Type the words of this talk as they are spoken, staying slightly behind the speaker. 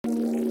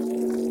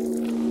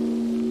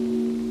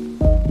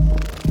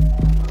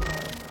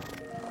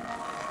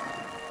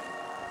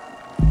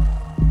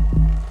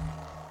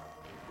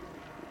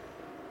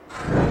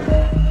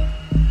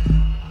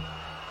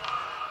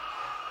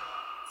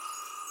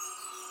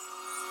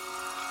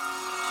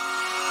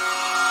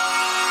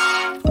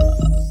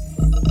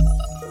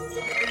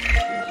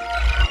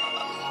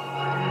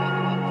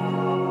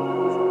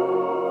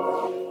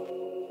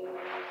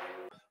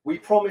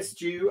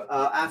promised you,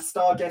 our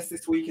star guest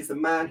this week is the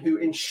man who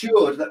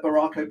ensured that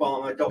Barack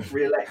Obama got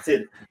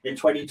re-elected in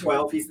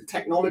 2012. He's the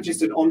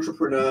technologist and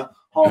entrepreneur,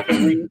 Harper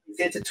Reed. He's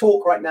here to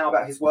talk right now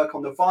about his work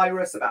on the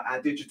virus, about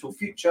our digital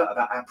future,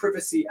 about our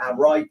privacy, our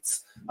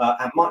rights,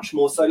 and much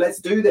more. So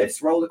let's do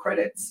this. Roll the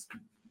credits.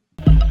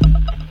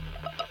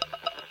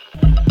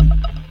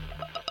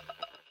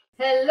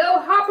 Hello,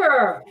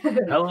 Harper.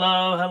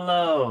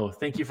 Hello.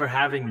 Thank you for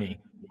having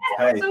me.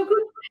 Yeah, so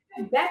good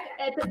to be back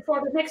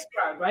for the next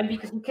round, right?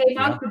 Because you came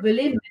out to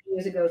Berlin many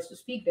years ago to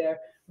speak there,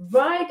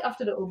 right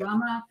after the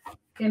Obama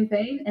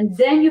campaign, and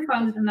then you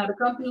founded another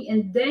company,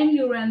 and then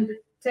you ran the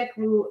tech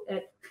rule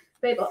at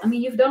PayPal. I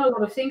mean, you've done a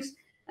lot of things.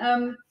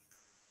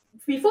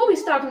 Before we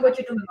start on what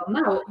you're doing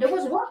now, there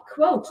was one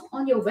quote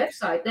on your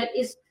website that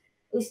is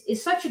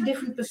such a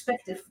different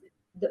perspective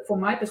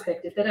from my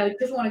perspective that I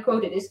just want to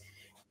quote it is.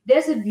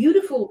 There's a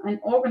beautiful and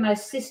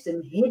organized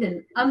system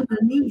hidden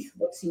underneath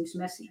what seems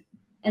messy.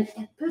 And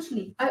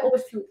personally, I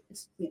always feel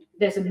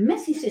there's a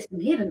messy system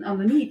hidden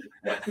underneath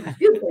what seems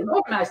beautiful and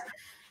organized.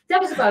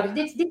 Tell us about it.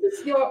 This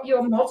is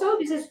your motto?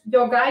 This is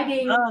your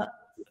guiding?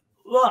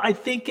 Well, I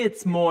think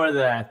it's more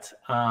that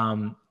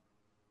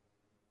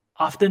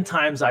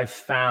oftentimes I've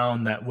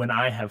found that when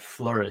I have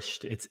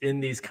flourished, it's in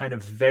these kind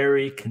of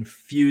very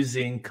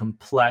confusing,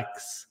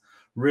 complex,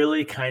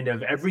 really kind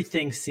of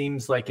everything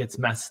seems like it's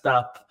messed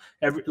up.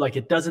 Like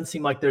it doesn't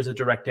seem like there's a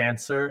direct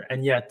answer.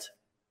 And yet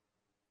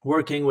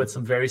working with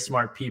some very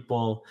smart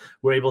people,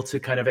 we're able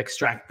to kind of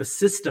extract the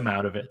system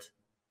out of it.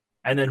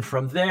 And then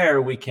from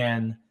there, we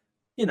can,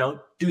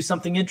 do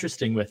something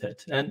interesting with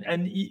it.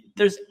 And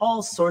there's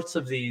all sorts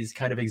of these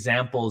kind of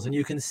examples. And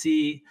you can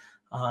see,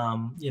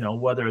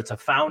 whether it's a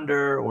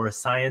founder or a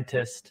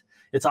scientist,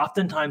 it's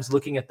oftentimes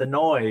looking at the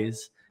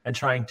noise and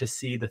trying to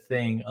see the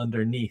thing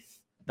underneath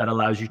that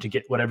allows you to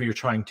get whatever you're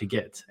trying to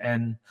get.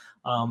 And,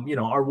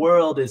 our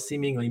world is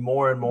seemingly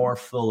more and more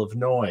full of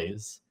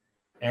noise.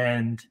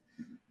 And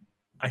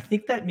I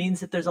think that means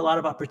that there's a lot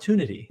of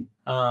opportunity.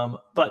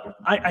 But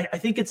I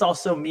think it's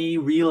also me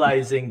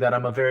realizing that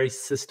I'm a very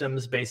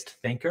systems-based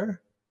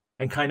thinker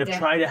and kind of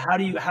try to, how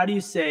do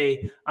you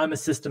say I'm a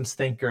systems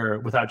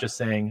thinker without just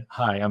saying,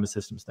 hi, I'm a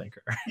systems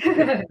thinker?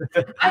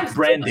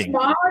 Branding.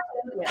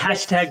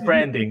 Hashtag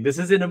branding. This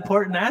is an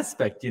important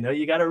aspect,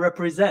 you got to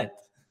represent.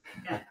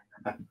 Yeah.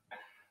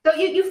 So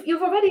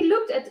you've already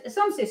looked at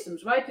some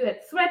systems, right? You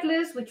had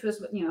Threadless, which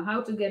was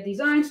how to get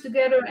designs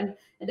together, and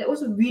that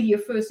wasn't really your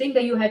first thing.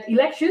 Then you had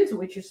elections,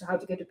 which is how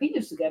to get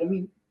opinions together. I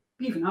mean,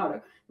 even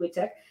harder with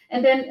tech.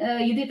 And then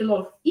you did a lot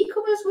of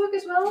e-commerce work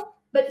as well.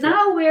 But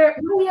now we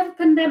have a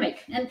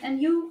pandemic, and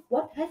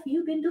what have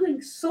you been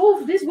doing?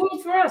 Solve this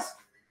world for us.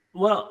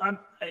 Well,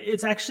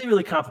 it's actually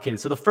really complicated.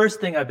 So the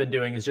first thing I've been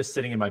doing is just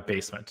sitting in my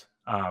basement,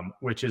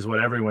 which is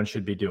what everyone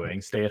should be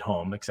doing, stay at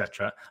home,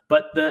 etc.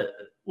 But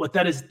what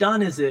that has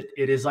done is it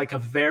is like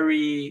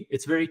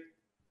it's very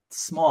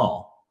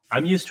small.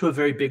 I'm used to a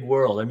very big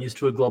world. I'm used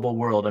to a global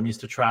world. I'm used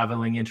to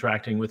traveling,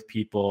 interacting with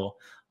people.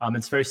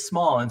 It's very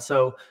small. And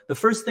so the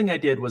first thing I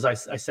did was I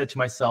said to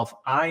myself,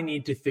 I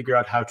need to figure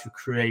out how to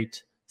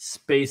create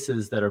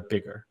spaces that are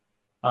bigger.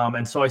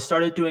 And so I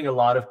started doing a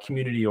lot of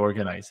community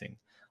organizing.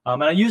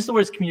 And I use the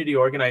words community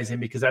organizing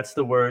because that's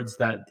the words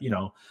that,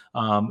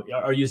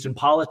 are used in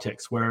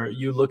politics, where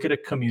you look at a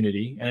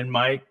community. And in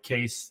my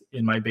case,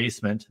 in my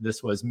basement,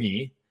 this was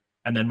me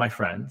and then my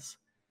friends.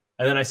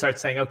 And then I start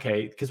saying,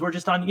 okay, because we're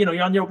just on,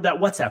 you're on that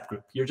WhatsApp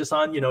group. You're just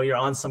on, you're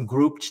on some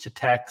group to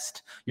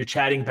text, you're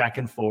chatting back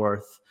and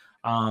forth.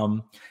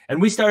 And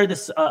we started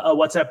this a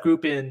WhatsApp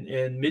group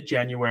in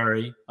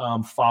mid-January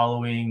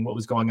following what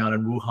was going on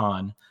in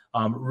Wuhan.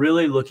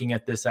 Really looking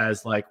at this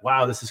as like,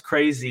 wow, this is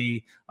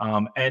crazy.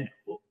 And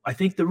I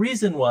think the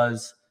reason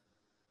was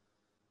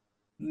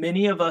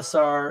many of us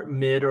are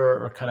mid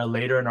or kind of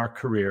later in our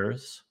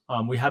careers.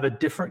 We have a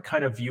different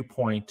kind of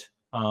viewpoint.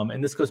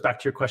 And this goes back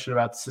to your question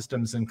about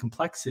systems and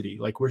complexity.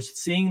 Like we're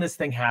seeing this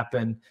thing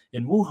happen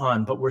in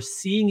Wuhan, but we're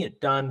seeing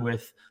it done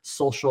with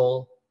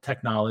social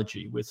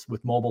technology, with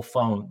mobile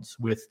phones,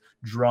 with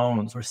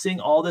drones. We're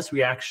seeing all this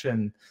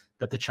reaction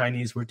that the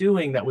Chinese were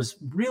doing that was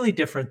really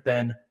different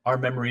than our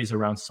memories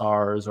around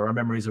SARS or our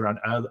memories around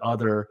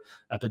other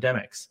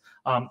epidemics.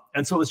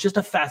 And so it was just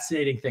a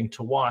fascinating thing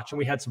to watch. And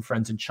we had some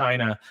friends in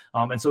China.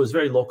 And so it was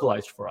very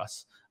localized for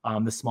us,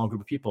 this small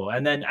group of people.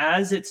 And then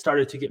as it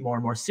started to get more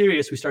and more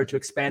serious, we started to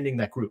expanding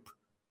that group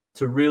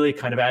to really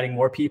kind of adding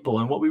more people.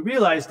 And what we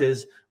realized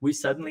is we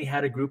suddenly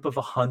had a group of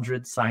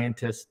 100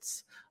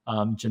 scientists,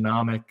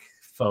 genomic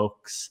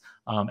folks,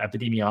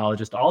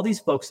 epidemiologists, all these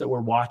folks that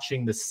were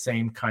watching the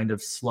same kind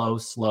of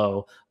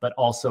slow, but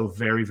also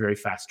very, very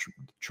fast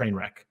train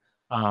wreck.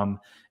 And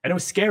it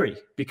was scary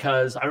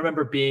because I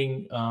remember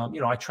being,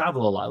 I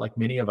travel a lot, like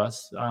many of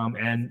us.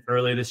 And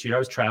earlier this year, I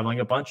was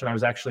traveling a bunch, and I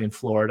was actually in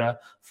Florida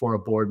for a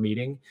board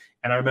meeting.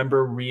 And I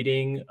remember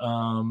reading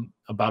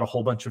about a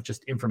whole bunch of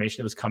just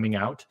information that was coming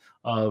out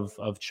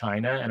of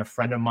China. And a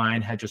friend of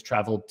mine had just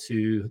traveled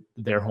to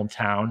their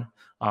hometown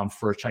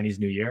for Chinese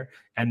New Year,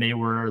 and they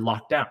were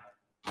locked down.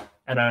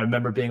 And I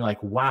remember being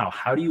like, wow,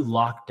 how do you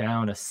lock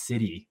down a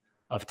city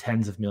of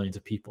tens of millions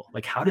of people.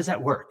 Like, how does that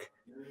work?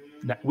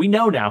 We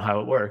know now how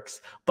it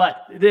works, but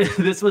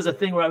this was a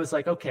thing where I was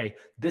like, okay,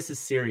 this is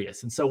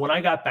serious. And so when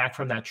I got back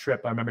from that trip,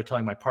 I remember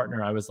telling my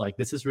partner, I was like,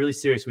 this is really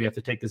serious. We have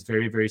to take this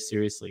very, very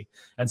seriously.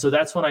 And so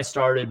that's when I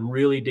started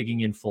really digging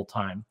in full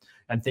time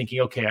and thinking,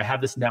 okay, I have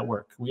this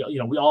network.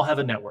 We all have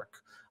a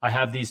network. I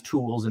have these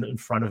tools in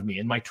front of me,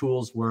 and my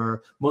tools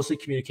were mostly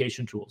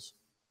communication tools.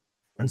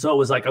 And so it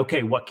was like,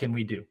 okay, what can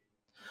we do?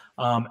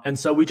 And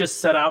so we just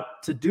set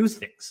out to do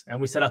things, and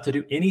we set out to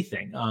do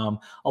anything. A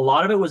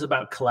lot of it was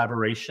about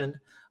collaboration.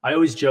 I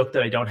always joke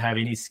that I don't have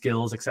any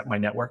skills except my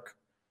network.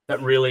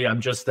 That really,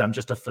 I'm just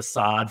a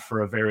facade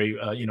for a very,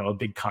 a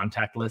big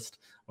contact list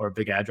or a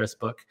big address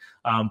book.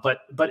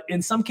 But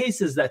in some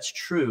cases that's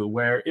true,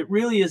 where it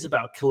really is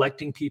about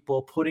collecting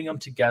people, putting them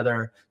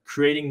together,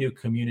 creating new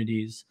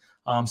communities.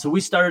 So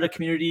we started a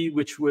community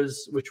which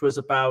was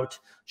about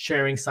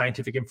sharing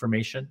scientific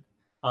information.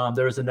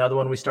 There was another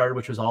one we started,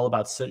 which was all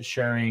about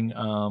sharing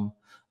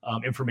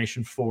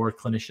information for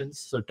clinicians,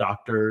 so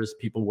doctors,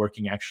 people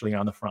working actually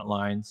on the front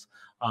lines.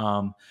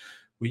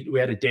 We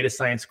had a data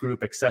science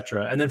group, et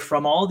cetera. And then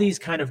from all these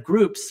kind of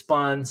groups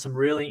spun some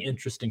really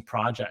interesting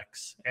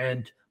projects.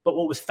 But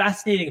what was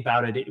fascinating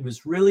about it, it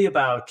was really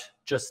about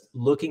just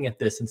looking at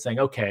this and saying,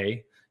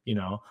 okay,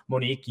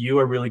 Monique, you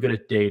are really good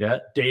at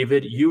data.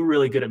 David, you're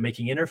really good at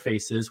making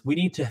interfaces. We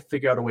need to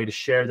figure out a way to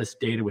share this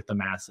data with the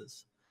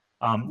masses.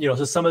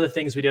 So some of the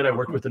things we did, I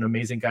worked with an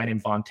amazing guy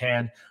named Von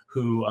Tan,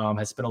 who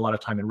has spent a lot of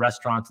time in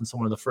restaurants. And so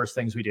one of the first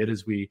things we did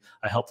is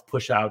I helped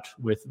push out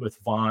with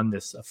Von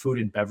this food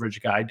and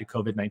beverage guide to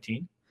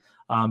COVID-19,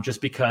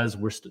 just because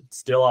we're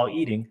still all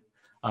eating.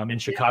 In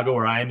Chicago,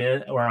 where I'm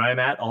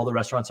at, all the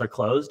restaurants are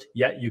closed,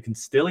 yet you can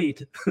still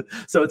eat.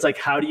 So it's like,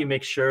 how do you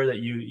make sure that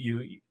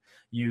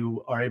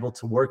you are able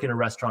to work in a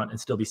restaurant and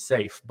still be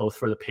safe, both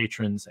for the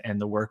patrons and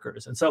the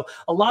workers? And so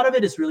a lot of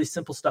it is really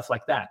simple stuff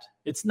like that.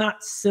 It's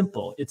not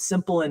simple. It's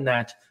simple in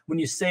that when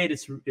you say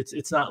it,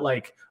 it's not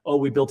like, oh,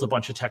 we built a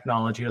bunch of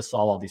technology to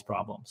solve all these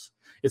problems.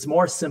 It's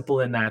more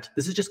simple in that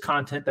this is just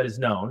content that is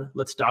known.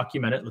 Let's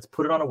document it. Let's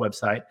put it on a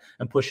website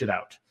and push it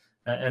out.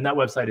 And that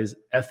website is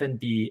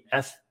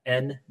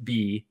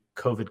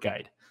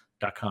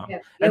fnbcovidguide.com. Yeah.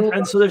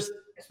 And so there's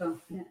well,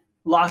 yeah.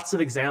 lots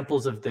of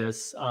examples of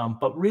this.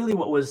 But really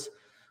what was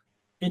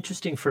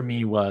interesting for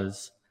me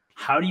was,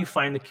 how do you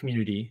find the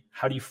community?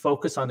 How do you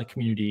focus on the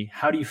community?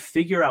 How do you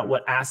figure out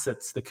what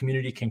assets the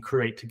community can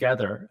create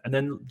together, and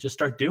then just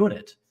start doing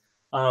it?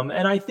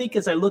 And I think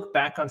as I look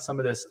back on some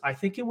of this, I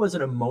think it was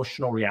an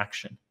emotional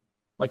reaction.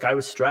 Like, I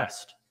was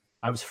stressed.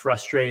 I was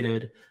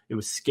frustrated. It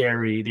was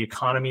scary. The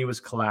economy was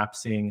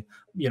collapsing.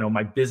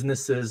 My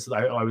businesses,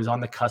 I was on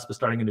the cusp of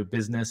starting a new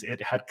business.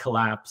 It had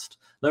collapsed.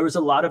 There was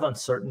a lot of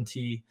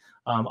uncertainty.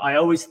 I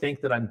always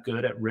think that I'm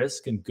good at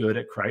risk and good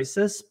at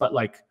crisis, but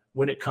like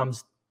when it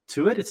comes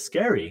to it, it's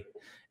scary.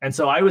 And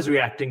so I was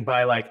reacting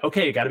by like,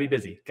 okay, got to be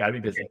busy, got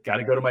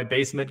to go to my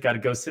basement, got to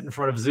go sit in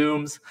front of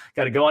Zooms,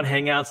 got to go on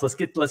Hangouts.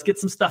 Let's get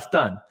some stuff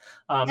done.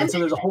 And so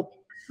there's a whole.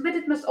 But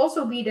it must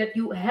also be that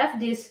you have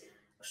this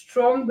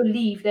strong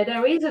belief that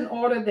there is an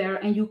order there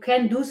and you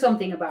can do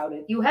something about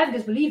it. You have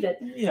this belief that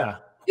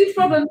huge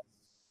problem,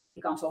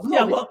 you can't solve.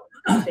 Yeah, well,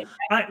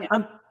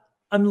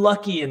 I'm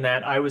lucky in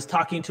that I was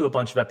talking to a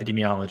bunch of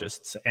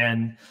epidemiologists,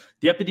 and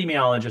the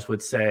epidemiologists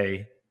would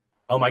say,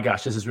 oh my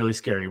gosh, this is really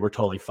scary. We're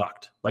totally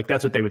fucked. Like,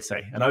 that's what they would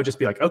say. And I would just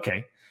be like,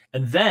 okay.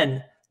 And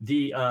then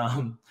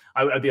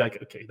I'd be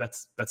like, okay,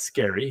 that's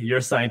scary. You're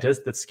a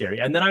scientist. That's scary.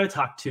 And then I would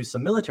talk to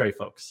some military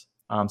folks,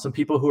 some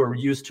people who are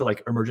used to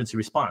like emergency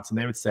response. And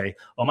they would say,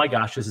 oh my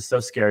gosh, this is so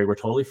scary. We're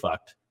totally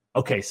fucked.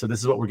 Okay, so this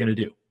is what we're going to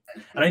do.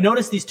 And I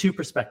noticed these two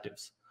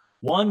perspectives.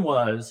 One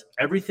was,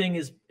 everything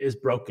is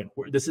broken.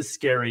 This is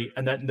scary.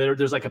 And then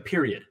there's like a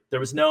period. There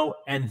was no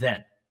and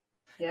then.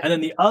 Yeah. And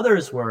then the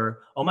others were,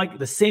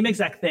 the same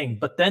exact thing.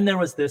 But then there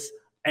was this,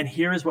 and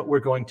here is what we're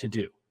going to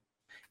do.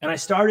 And I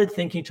started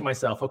thinking to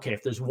myself, okay,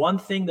 if there's one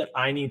thing that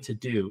I need to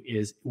do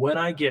is when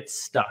I get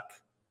stuck,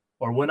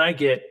 or when I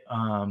get,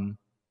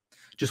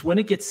 just when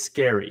it gets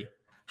scary,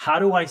 how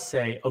do I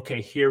say,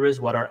 okay, here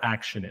is what our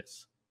action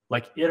is?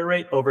 Like,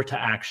 iterate over to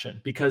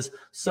action. Because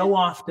so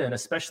often,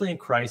 especially in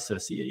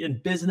crisis, in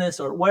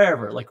business or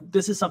wherever, like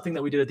this is something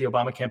that we did at the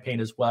Obama campaign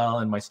as well,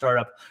 and my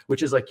startup,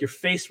 which is like, you're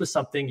faced with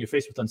something, you're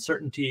faced with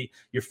uncertainty,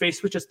 you're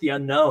faced with just the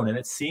unknown, and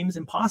it seems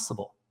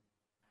impossible.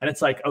 And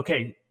it's like,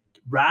 okay,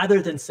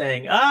 rather than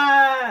saying,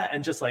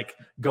 and just like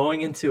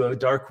going into a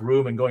dark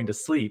room and going to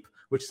sleep,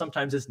 which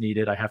sometimes is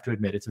needed, I have to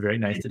admit, it's very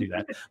nice to do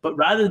that. But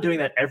rather than doing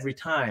that every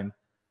time,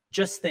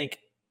 just think,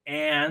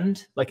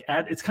 and like,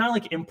 it's kind of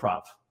like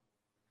improv.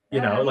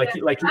 I'm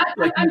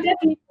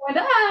definitely going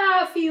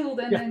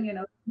field, and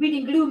then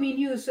reading gloomy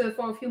news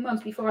for a few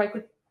months before I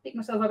could pick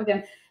myself up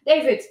again.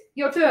 David,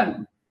 your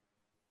turn.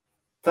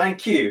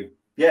 Thank you.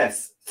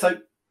 Yes. So,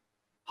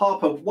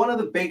 Harper, one of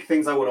the big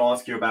things I want to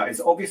ask you about is,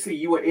 obviously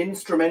you were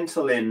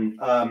instrumental in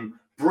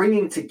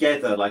bringing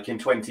together, like in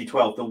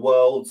 2012, the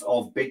worlds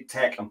of big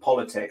tech and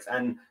politics.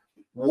 And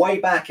way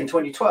back in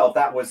 2012,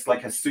 that was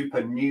like a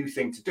super new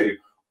thing to do.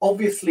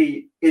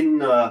 Obviously, in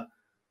the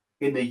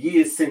in the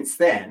years since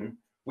then,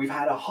 we've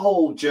had a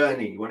whole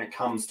journey when it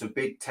comes to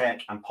big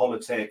tech and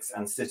politics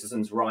and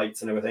citizens'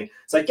 rights and everything.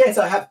 So I guess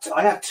I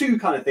have two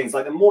kind of things.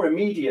 Like the more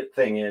immediate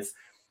thing is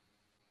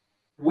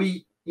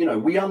we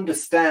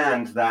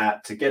understand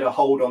that to get a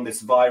hold on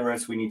this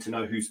virus, we need to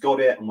know who's got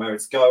it and where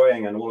it's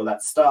going and all of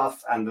that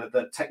stuff. And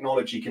that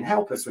technology can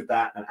help us with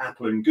that. And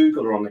Apple and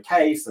Google are on the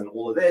case and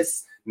all of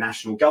this.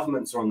 National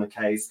governments are on the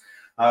case.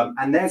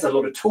 And there's a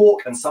lot of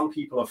talk, and some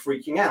people are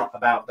freaking out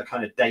about the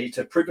kind of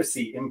data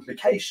privacy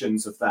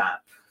implications of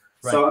that.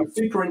 Right. So I'm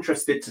super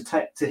interested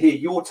to hear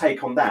your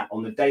take on that,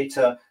 on the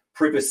data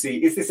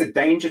privacy. Is this a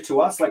danger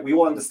to us? Like, we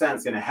all understand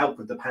it's going to help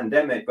with the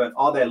pandemic, but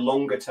are there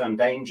longer term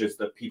dangers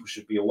that people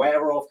should be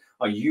aware of?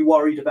 Are you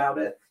worried about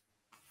it?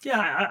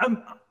 Yeah,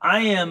 I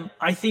am.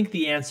 I think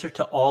the answer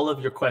to all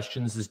of your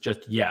questions is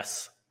just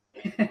yes.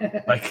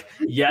 Like,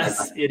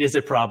 yes, it is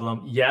a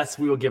problem. Yes,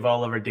 we will give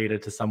all of our data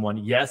to someone.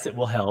 Yes, it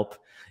will help.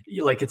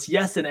 Like, it's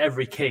yes in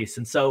every case.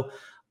 And so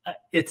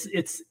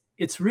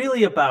it's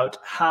really about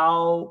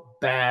how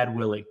bad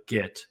will it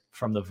get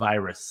from the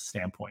virus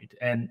standpoint.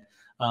 And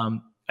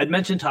I'd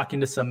mentioned talking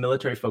to some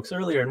military folks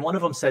earlier, and one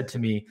of them said to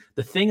me,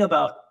 the thing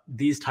about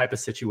these type of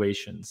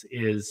situations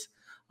is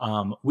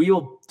we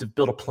will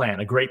build a plan,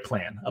 a great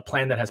plan, a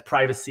plan that has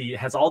privacy,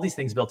 has all these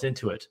things built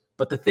into it.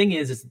 But the thing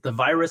is the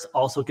virus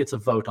also gets a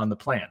vote on the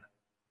plan.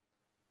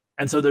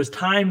 And so there's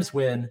times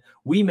when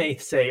we may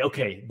say,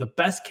 okay, the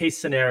best case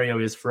scenario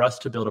is for us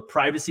to build a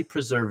privacy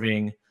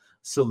preserving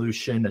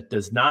solution that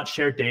does not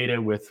share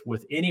data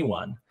with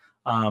anyone.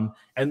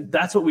 And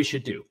that's what we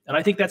should do. And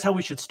I think that's how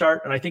we should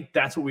start. And I think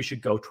that's what we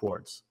should go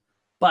towards.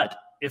 But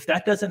if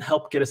that doesn't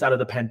help get us out of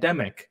the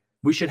pandemic,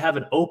 we should have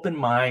an open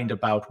mind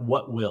about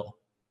what will.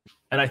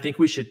 And I think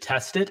we should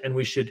test it, and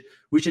we should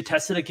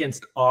test it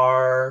against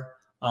our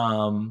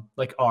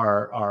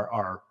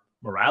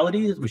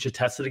morality. We should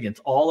test it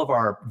against all of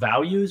our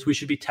values. We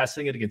should be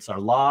testing it against our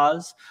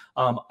laws.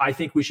 I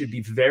think we should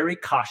be very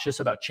cautious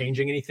about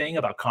changing anything,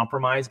 about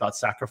compromise, about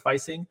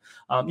sacrificing.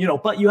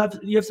 But you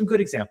have some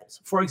good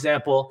examples. For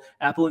example,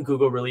 Apple and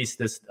Google released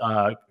this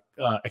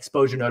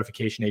exposure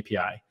notification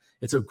API.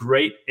 It's a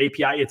great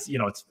API.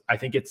 I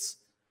think it's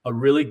a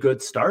really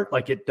good start.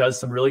 Like, it does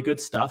some really good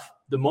stuff.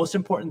 The most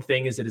important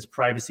thing is it is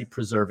privacy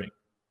preserving.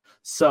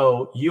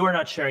 So you are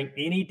not sharing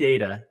any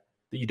data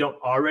that you don't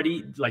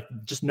already, like,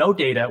 just no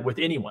data with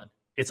anyone.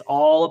 It's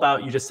all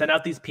about, you just send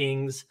out these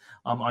pings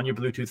on your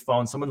Bluetooth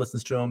phone. Someone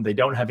listens to them. They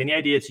don't have any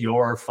idea it's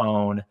your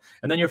phone.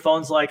 And then your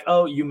phone's like,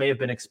 oh, you may have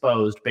been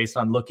exposed based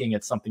on looking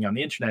at something on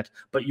the internet,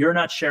 but you're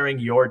not sharing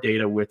your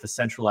data with a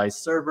centralized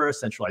server, a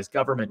centralized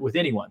government, with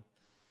anyone.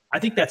 I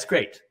think that's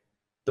great.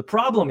 The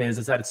problem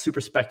is that it's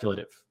super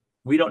speculative.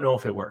 We don't know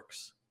if it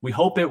works. We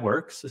hope it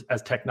works.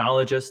 As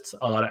technologists,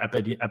 a lot of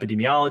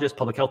epidemiologists,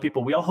 public health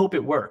people, we all hope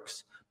it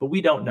works, but we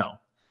don't know.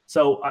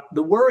 So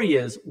the worry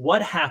is,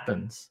 what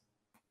happens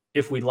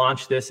if we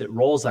launch this, it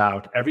rolls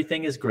out,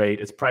 everything is great,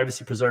 it's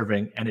privacy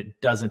preserving, and it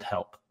doesn't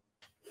help?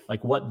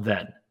 Like, what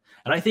then?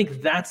 And I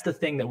think that's the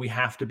thing that we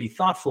have to be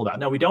thoughtful about.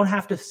 Now, we don't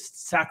have to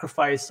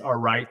sacrifice our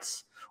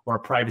rights or our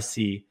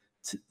privacy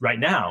right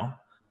now,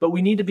 but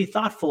we need to be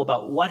thoughtful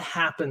about what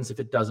happens if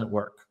it doesn't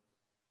work.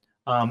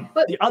 No,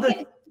 go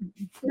ahead.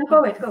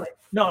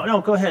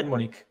 No, go ahead,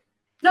 Monique.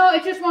 No,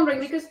 I'm just wondering,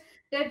 because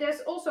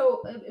there's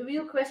also a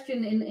real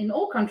question in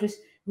all countries,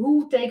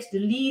 who takes the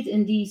lead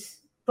in these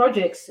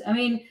projects? I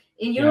mean,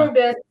 in Europe,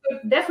 there's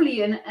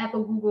definitely an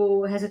Apple,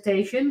 Google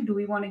hesitation. Do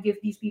we want to give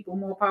these people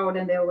more power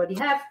than they already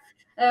have?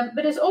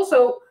 But there's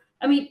also,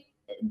 I mean,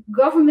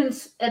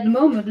 governments at the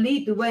moment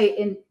lead the way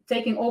in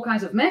taking all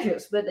kinds of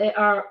measures, but they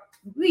are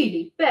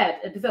really bad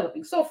at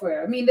developing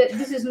software. I mean,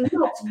 this is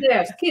not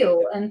their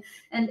skill. And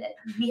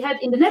we had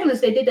in the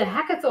Netherlands, they did a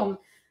hackathon.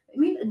 I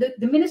mean,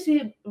 the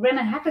ministry ran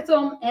a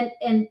hackathon,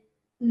 and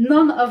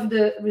none of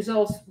the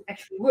results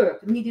actually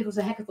worked. I mean, it was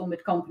a hackathon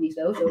with companies,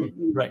 though. So,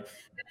 right.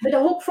 But the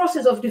whole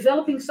process of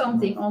developing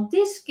something on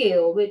this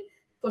scale,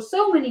 for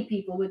so many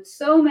people, with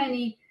so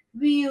many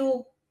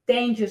real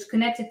dangers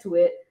connected to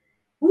it,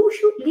 who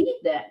should lead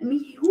that? I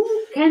mean,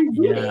 who can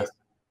do this?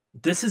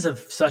 This is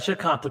such a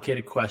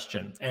complicated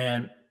question.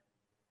 And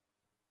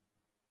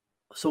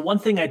so one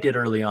thing I did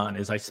early on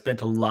is I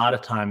spent a lot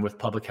of time with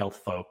public health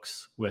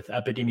folks, with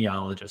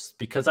epidemiologists,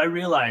 because I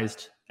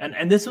realized,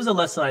 and this was a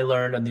lesson I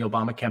learned in the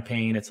Obama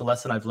campaign. It's a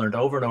lesson I've learned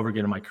over and over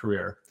again in my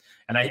career.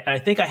 And I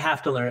think I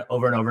have to learn it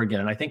over and over again.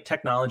 And I think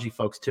technology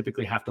folks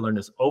typically have to learn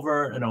this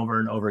over and over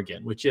and over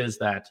again, which is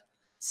that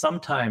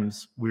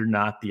sometimes we're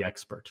not the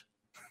expert.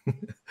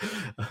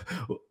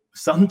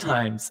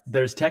 Sometimes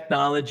there's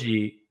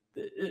technology,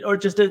 or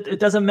just it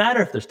doesn't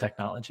matter if there's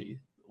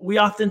technology. We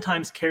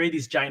oftentimes carry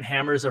these giant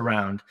hammers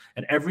around,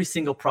 and every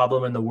single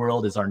problem in the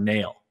world is our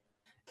nail.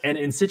 And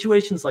in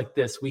situations like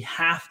this, we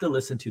have to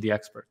listen to the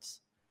experts.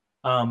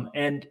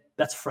 And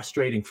that's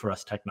frustrating for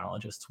us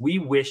technologists. We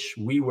wish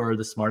we were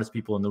the smartest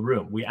people in the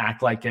room. We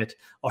act like it.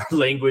 Our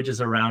language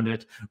is around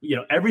it.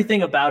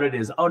 Everything about it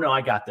is, oh no,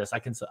 I got this. I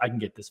can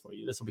get this for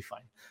you. This will be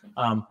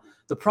fine.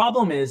 The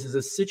problem is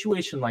a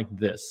situation like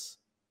this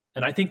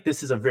And I think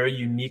this is a very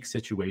unique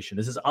situation.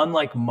 This is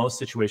unlike most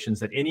situations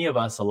that any of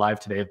us alive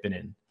today have been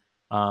in.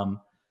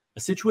 A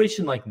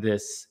situation like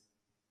this,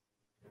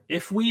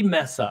 if we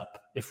mess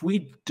up, if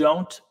we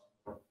don't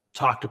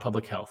talk to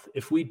public health,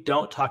 if we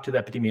don't talk to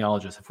the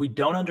epidemiologists, if we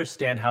don't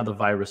understand how the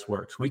virus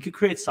works, we could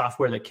create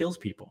software that kills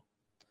people,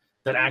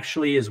 that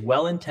actually is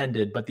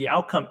well-intended, but the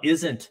outcome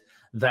isn't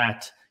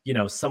that,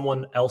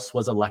 someone else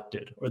was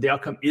elected, or the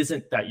outcome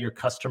isn't that your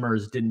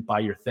customers didn't buy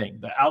your thing.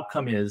 The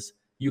outcome is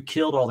you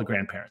killed all the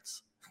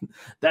grandparents.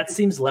 That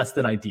seems less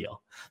than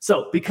ideal.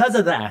 So because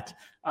of that,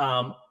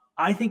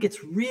 I think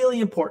it's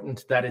really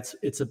important that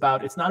it's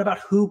not about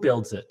who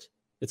builds it.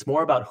 It's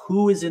more about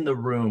who is in the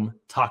room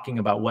talking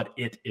about what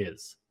it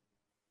is.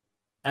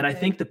 And I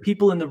think the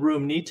people in the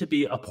room need to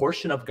be a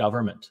portion of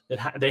government.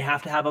 They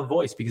have to have a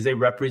voice because they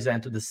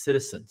represent the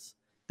citizens.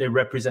 They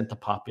represent the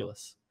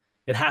populace.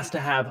 It has to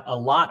have a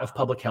lot of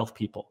public health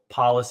people,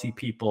 policy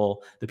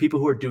people, the people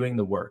who are doing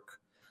the work.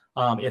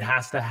 It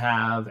has to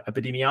have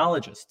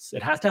epidemiologists.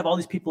 It has to have all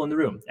these people in the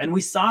room. And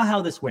we saw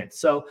how this went.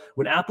 So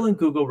when Apple and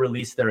Google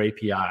released their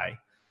API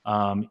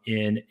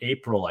in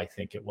April, I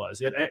think it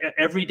was,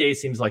 every day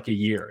seems like a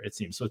year, it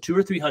seems. So 200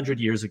 or 300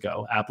 years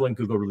ago, Apple and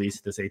Google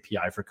released this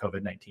API for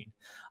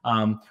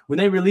COVID-19. When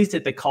they released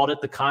it, they called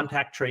it the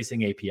contact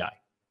tracing API.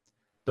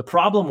 The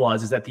problem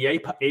is that the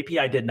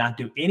API did not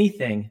do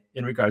anything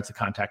in regards to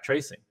contact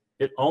tracing.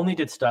 It only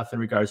did stuff in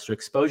regards to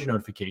exposure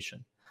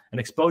notification. And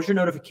exposure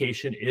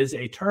notification is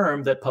a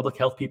term that public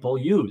health people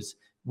use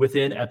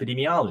within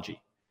epidemiology.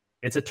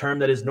 It's a term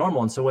that is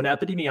normal. And so when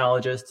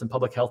epidemiologists and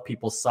public health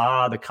people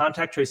saw the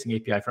contact tracing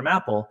API from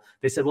Apple,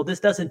 they said, well, this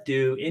doesn't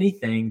do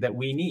anything that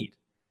we need.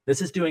 This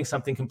is doing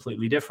something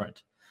completely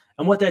different.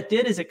 And what that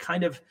did is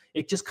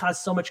it just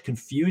caused so much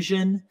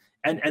confusion.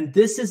 And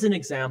this is an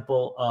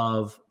example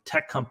of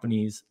tech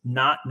companies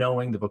not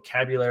knowing the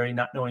vocabulary,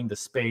 not knowing the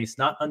space,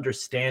 not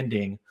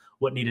understanding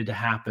what needed to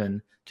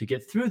happen to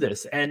get through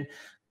this. And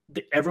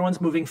everyone's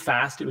moving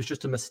fast. It was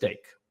just a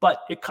mistake,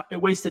 but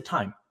it wasted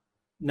time.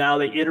 Now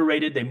they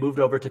iterated, they moved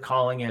over to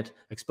calling it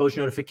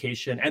exposure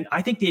notification. And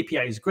I think the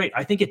API is great.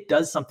 I think it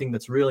does something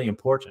that's really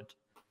important.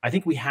 I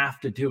think we have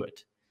to do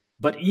it.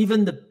 But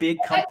even the big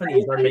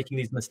companies are making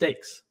these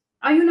mistakes.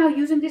 Are you now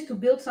using this to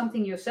build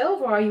something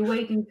yourself, or are you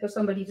waiting for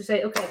somebody to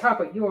say, okay,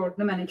 Harper, you're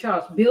the man in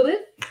charge, build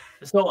it?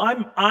 So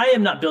I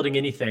am not building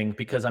anything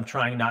because I'm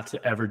trying not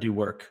to ever do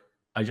work.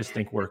 I just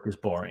think work is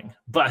boring.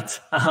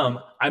 But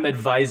I'm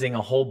advising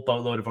a whole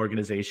boatload of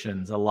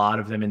organizations, a lot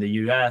of them in the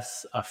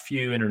US, a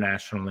few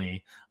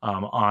internationally,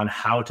 on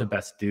how to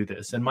best do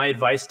this. And my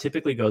advice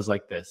typically goes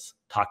like this: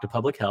 talk to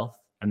public health.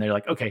 And they're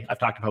like, okay, I've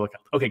talked to public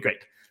health. Okay,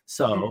 great.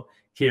 So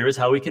here is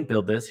how we can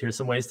build this. Here's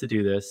some ways to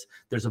do this.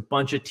 There's a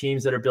bunch of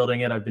teams that are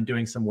building it. I've been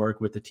doing some work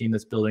with the team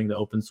that's building the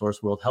open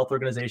source World Health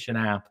Organization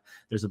app.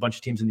 There's a bunch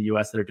of teams in the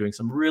US that are doing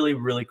some really,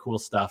 really cool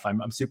stuff.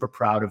 I'm super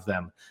proud of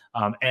them.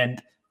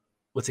 And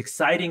what's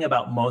exciting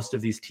about most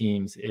of these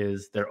teams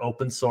is they're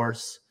open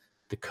source.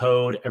 The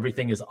code,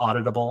 everything is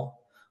auditable.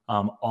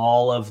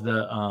 All of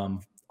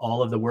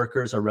the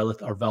workers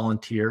are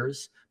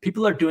volunteers.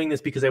 People are doing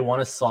this because they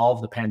want to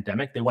solve the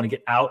pandemic. They want to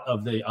get out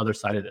of the other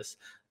side of this.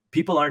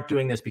 People aren't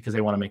doing this because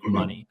they want to make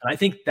money. And I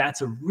think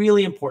that's a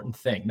really important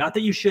thing. Not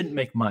that you shouldn't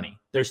make money.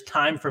 There's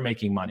time for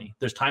making money.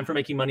 There's time for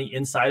making money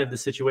inside of the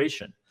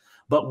situation.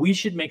 But we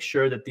should make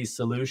sure that these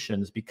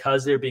solutions,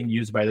 because they're being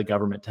used by the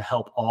government to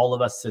help all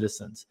of us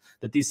citizens,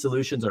 that these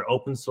solutions are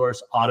open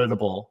source,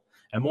 auditable,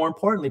 and more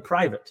importantly,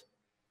 private.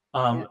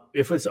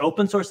 If it's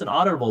open source and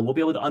auditable, we'll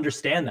be able to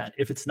understand that.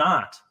 If it's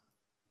not.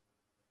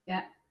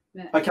 Yeah.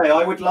 Okay,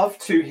 I would love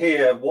to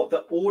hear what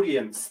the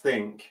audience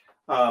think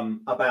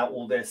about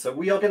all this. So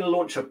we are going to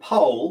launch a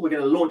poll. We're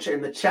going to launch it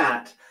in the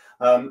chat.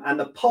 And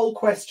the poll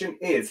question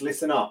is,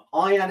 listen up,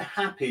 I am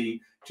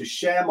happy to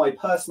share my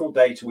personal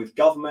data with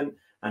government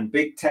and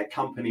big tech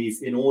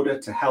companies in order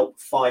to help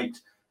fight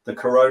the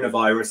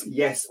coronavirus,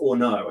 yes or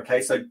no?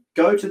 Okay, so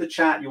go to the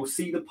chat, you'll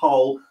see the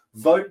poll,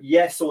 vote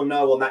yes or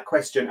no on that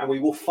question, and we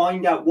will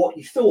find out what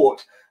you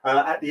thought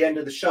at the end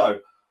of the show.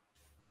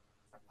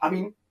 I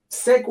mean,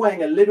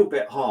 segueing a little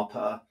bit,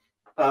 Harper,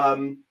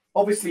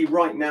 obviously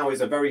right now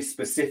is a very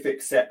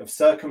specific set of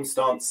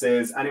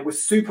circumstances, and it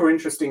was super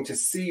interesting to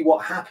see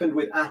what happened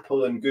with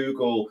Apple and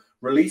Google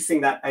releasing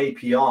that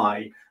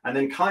API and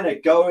then kind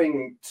of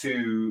going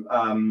to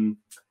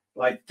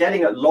like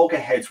getting at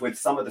loggerheads with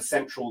some of the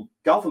central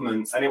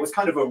governments. And it was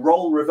kind of a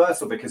role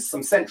reversal because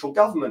some central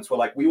governments were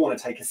like, we want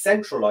to take a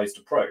centralized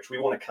approach. We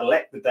want to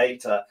collect the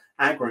data,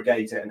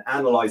 aggregate it and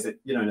analyze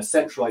it, in a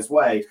centralized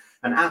way.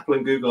 And Apple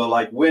and Google are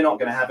like, we're not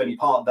going to have any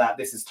part of that.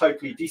 This is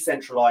totally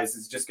decentralized.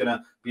 It's just going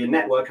to be a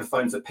network of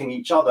phones that ping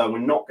each other. We're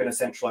not going to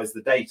centralize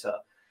the data.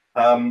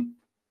 I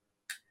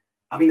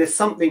mean, there's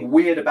something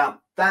weird about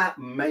that.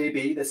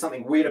 Maybe there's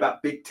something weird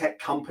about big tech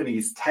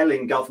companies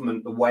telling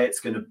government the way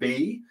it's going to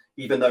be,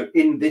 even though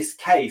in this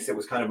case, it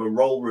was kind of a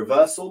role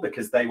reversal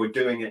because they were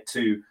doing it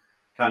to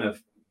kind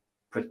of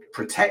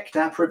protect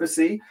our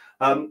privacy.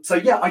 So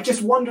yeah, I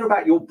just wonder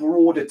about your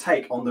broader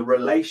take on the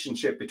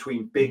relationship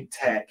between big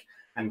tech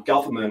and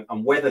government,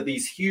 and whether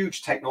these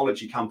huge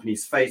technology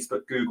companies,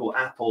 Facebook, Google,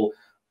 Apple,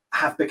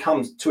 have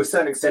become, to a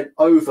certain extent,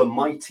 over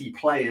mighty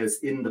players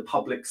in the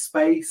public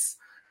space,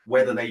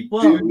 whether they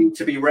do need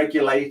to be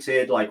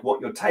regulated, like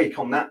what your take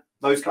on that,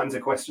 those kinds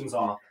of questions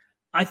are.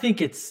 I think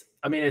it's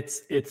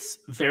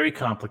very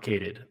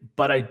complicated,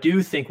 but I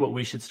do think what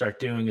we should start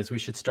doing is we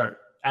should start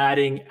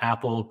adding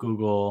Apple,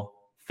 Google,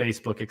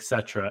 Facebook,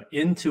 etc.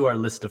 into our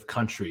list of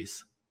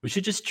countries. We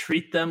should just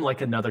treat them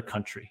like another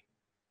country,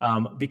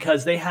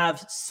 because they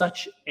have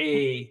such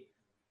a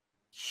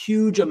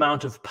huge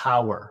amount of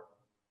power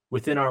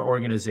within our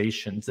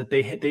organizations that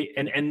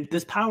and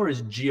this power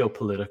is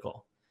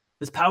geopolitical.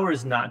 This power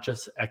is not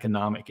just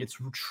economic, it's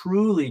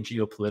truly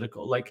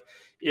geopolitical. Like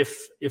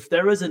if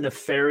there was a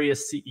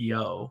nefarious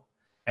CEO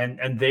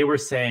and they were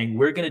saying,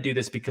 we're going to do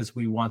this because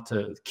we want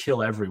to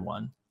kill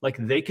everyone, like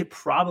they could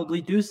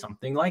probably do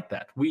something like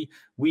that.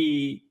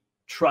 We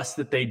trust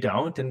that they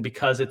don't, and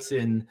because it's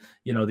in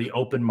the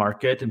open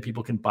market and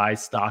people can buy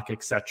stock,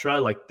 etc.,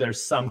 like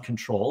there's some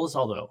controls,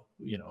 although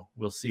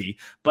we'll see.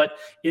 But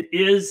it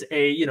is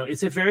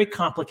it's a very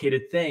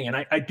complicated thing, and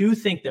I do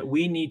think that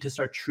we need to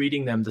start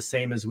treating them the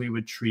same as we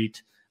would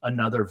treat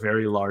another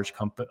very large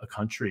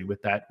country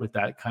with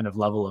that kind of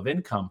level of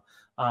income.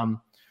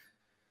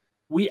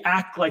 We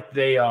act like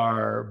they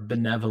are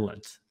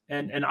benevolent,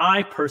 and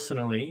I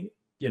personally,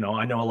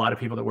 I know a lot of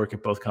people that work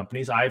at both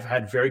companies. I've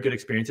had very good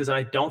experiences, and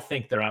I don't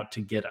think they're out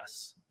to get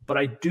us. But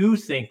I do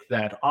think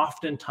that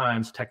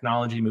oftentimes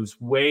technology moves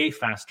way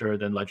faster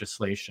than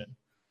legislation.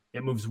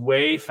 It moves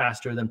way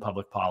faster than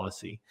public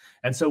policy.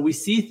 And so we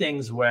see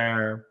things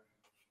where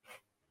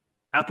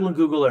Apple and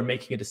Google are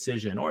making a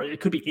decision, or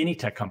it could be any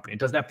tech company. It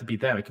doesn't have to be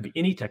them. It could be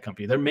any tech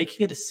company. They're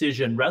making a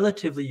decision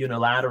relatively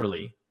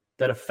unilaterally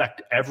that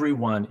affect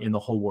everyone in the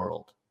whole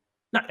world.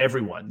 Not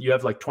everyone. You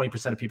have like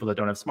 20% of people that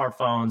don't have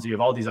smartphones. You have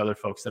all these other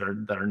folks that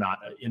are not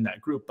in that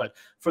group. But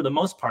for the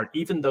most part,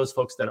 even those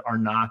folks that are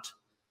not,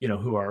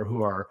 who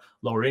are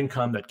lower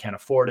income, that can't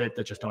afford it,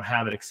 that just don't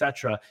have it,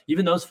 etc.,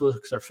 even those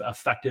folks are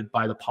affected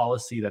by the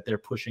policy that they're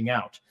pushing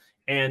out.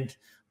 And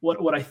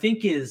what I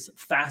think is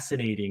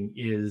fascinating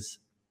is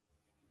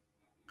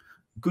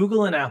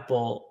Google and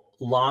Apple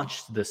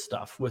launched this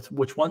stuff,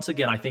 which once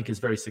again I think is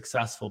very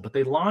successful, but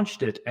they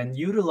launched it and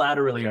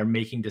unilaterally are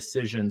making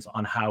decisions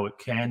on how it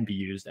can be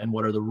used and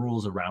what are the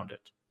rules around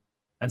it.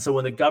 And so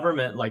when the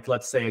government, like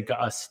let's say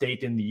a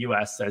state in the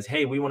US says,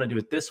 hey, we want to do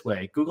it this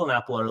way, Google and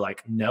Apple are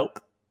like,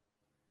 nope.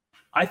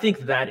 I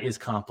think that is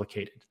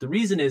complicated. The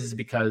reason is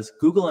because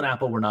Google and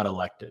Apple were not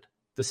elected.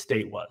 The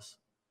state was.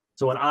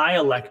 So when I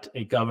elect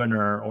a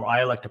governor or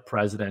I elect a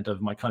president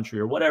of my country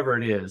or whatever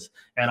it is,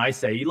 and I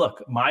say,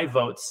 look, my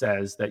vote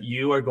says that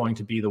you are going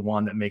to be the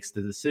one that makes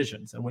the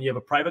decisions. And when you have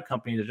a private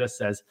company that just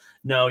says,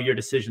 no, your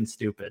decision's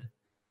stupid,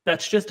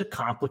 that's just a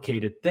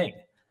complicated thing.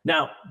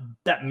 Now,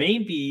 that may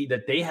be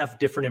that they have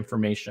different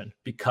information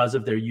because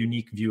of their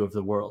unique view of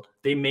the world.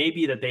 They may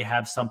be that they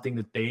have something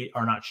that they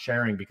are not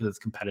sharing because it's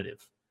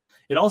competitive.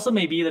 It also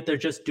may be that they're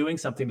just doing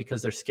something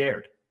because they're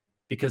scared,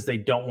 because they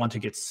don't want to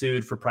get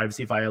sued for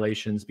privacy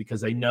violations,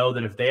 because they know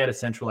that if they had a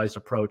centralized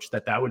approach,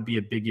 that would be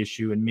a big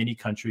issue in many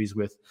countries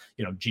with,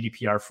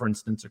 GDPR, for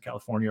instance, or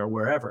California or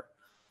wherever.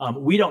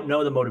 We don't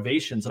know the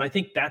motivations. And I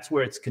think that's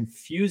where it's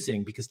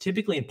confusing, because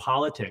typically in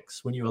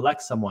politics, when you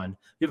elect someone,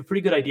 you have a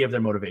pretty good idea of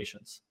their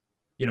motivations.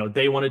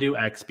 They want to do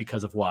X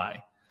because of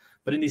Y.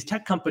 But in these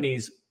tech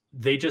companies,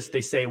 they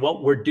say,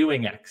 well, we're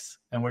doing X.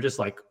 And we're just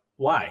like,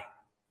 why?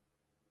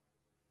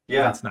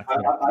 Yeah, that's not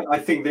clear.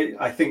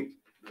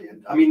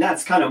 I mean,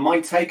 that's kind of my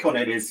take on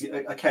it is,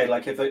 okay,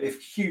 like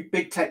if huge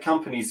big tech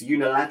companies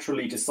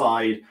unilaterally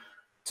decide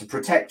to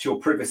protect your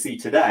privacy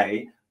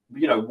today,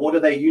 what do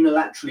they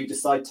unilaterally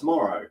decide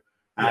tomorrow?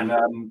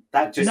 And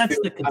that just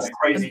feels kind of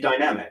crazy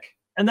dynamic.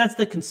 And that's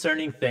the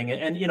concerning thing.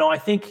 And I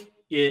think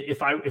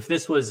if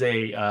this was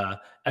a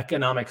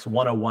economics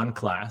 101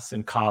 class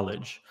in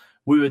college,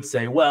 we would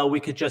say, well,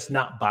 we could just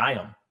not buy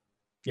them.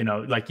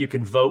 Like you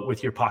can vote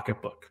with your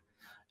pocketbook.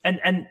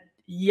 And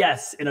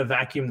yes, in a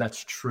vacuum,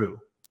 that's true.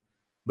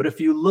 But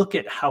if you look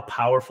at how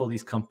powerful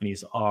these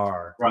companies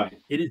are, right,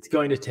 it is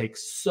going to take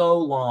so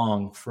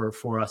long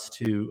for us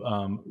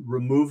to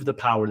remove the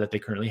power that they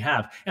currently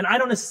have. And I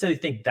don't necessarily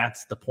think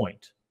that's the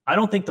point. I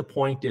don't think the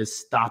point is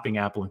stopping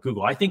Apple and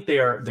Google. I think they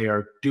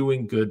are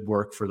doing good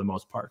work for the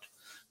most part.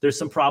 There's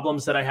some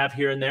problems that I have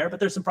here and there, but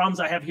there's some problems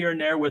I have here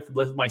and there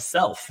with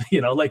myself.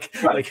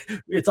 Like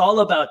it's all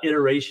about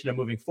iteration and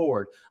moving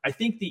forward. I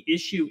think the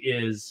issue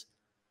is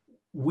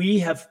we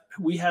have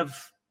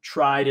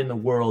tried in the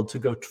world to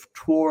go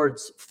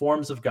towards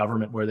forms of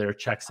government where there are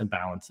checks and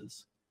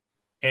balances.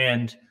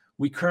 And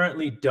we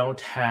currently don't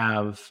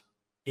have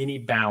any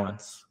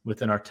balance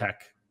within our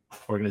tech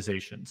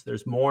organizations.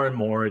 There's more and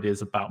more it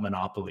is about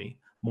monopoly.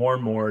 More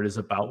and more it is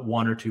about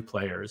one or two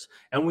players.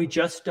 And we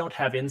just don't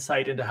have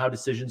insight into how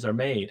decisions are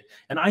made.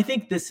 And I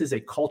think this is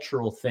a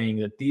cultural thing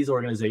that these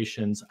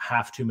organizations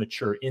have to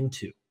mature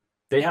into.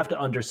 They have to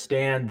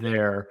understand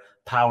their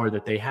power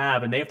that they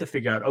have, and they have to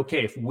figure out,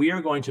 okay, if we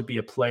are going to be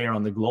a player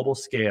on the global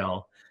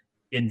scale,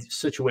 in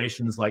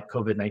situations like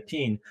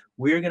COVID-19,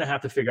 we're going to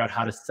have to figure out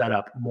how to set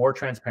up more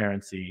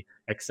transparency,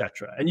 et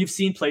cetera. And you've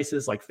seen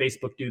places like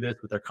Facebook do this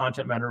with their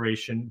content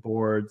moderation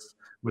boards,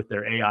 with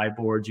their AI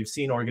boards. You've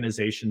seen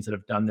organizations that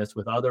have done this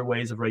with other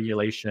ways of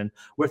regulation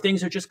where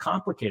things are just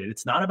complicated.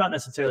 It's not about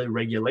necessarily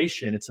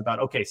regulation. It's about,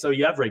 okay, so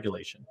you have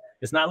regulation.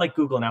 It's not like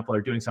Google and Apple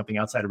are doing something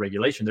outside of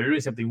regulation. They're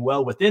doing something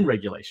well within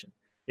regulation.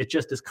 It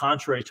just is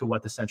contrary to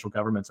what the central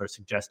governments are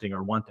suggesting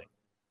or wanting.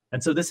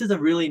 And so this is a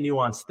really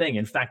nuanced thing.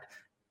 In fact,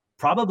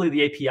 probably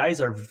the APIs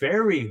are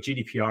very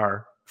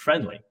GDPR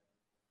friendly,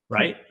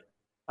 right?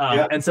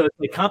 And so it's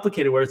like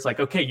complicated where it's like,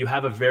 okay, you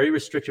have a very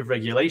restrictive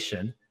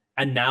regulation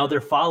and now they're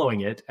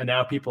following it. And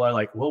now people are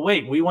like, well,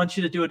 wait, we want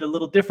you to do it a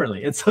little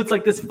differently. And so it's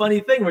like this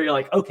funny thing where you're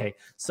like, okay,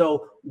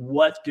 so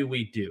what do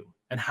we do?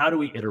 And how do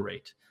we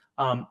iterate?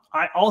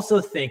 I also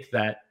think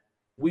that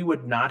we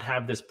would not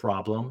have this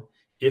problem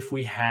if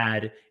we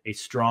had a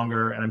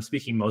stronger, and I'm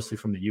speaking mostly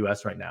from the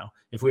US right now,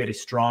 if we had a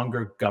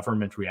stronger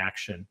government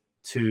reaction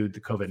to the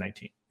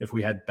COVID-19, if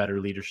we had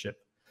better leadership.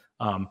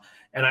 And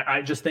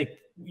I just think,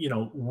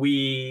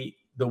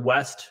 the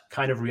West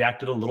kind of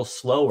reacted a little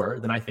slower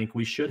than I think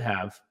we should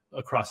have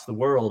across the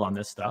world on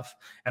this stuff.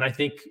 And I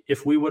think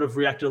if we would have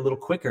reacted a little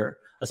quicker,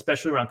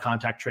 especially around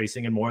contact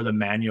tracing and more of the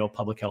manual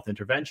public health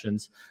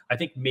interventions, I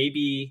think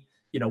maybe,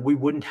 we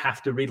wouldn't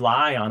have to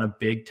rely on a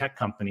big tech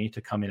company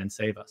to come in and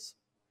save us.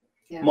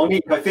 Yeah.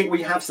 Monique, I think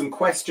we have some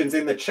questions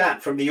in the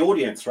chat from the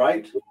audience,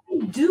 right?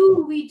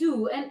 We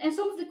do. And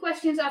some of the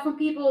questions are from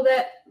people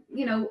that,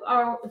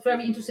 are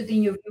very interested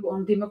in your view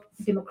on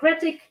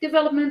democratic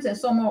developments and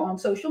some more on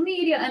social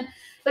media.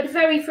 But the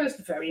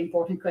very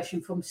important question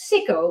from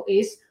Sicko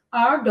is,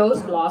 are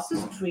those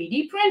glasses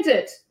 3D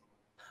printed?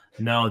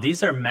 No,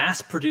 these are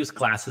mass-produced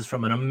glasses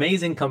from an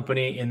amazing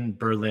company in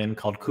Berlin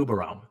called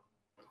Kuberaum.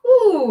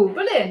 Ooh,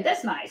 Berlin,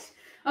 that's nice.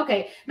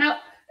 Okay, now,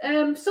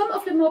 some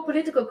of the more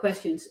political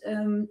questions.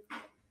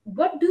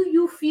 What do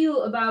you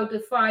feel about the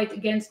fight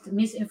against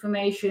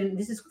misinformation?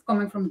 This is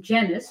coming from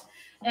Janice,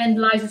 and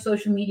lies of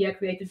social media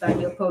created by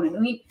the opponent. I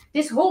mean,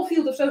 this whole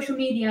field of social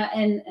media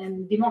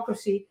and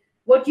democracy,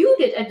 what you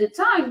did at the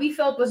time, we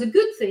felt was a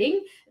good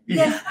thing.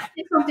 Then I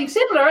did something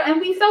similar,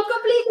 and we felt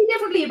completely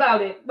differently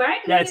about it, right?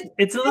 Yeah,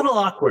 it's a little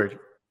awkward.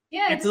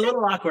 Yeah, it's a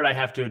little awkward, I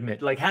have to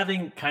admit. Like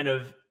having kind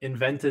of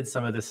invented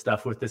some of this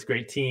stuff with this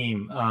great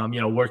team,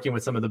 working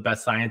with some of the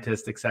best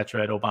scientists, et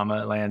cetera, at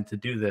Obama Land to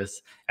do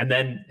this, and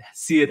then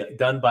see it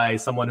done by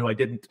someone who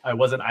I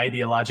wasn't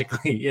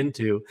ideologically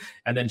into,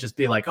 and then just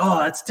be like, oh,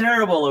 that's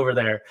terrible over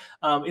there.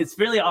 It's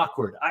really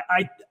awkward.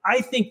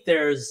 I think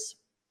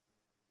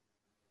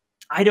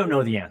I don't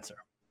know the answer.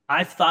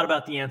 I've thought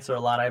about the answer a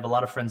lot. I have a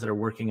lot of friends that are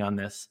working on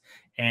this,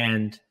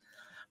 and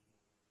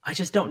I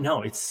just don't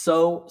know. It's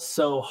so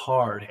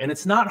hard. And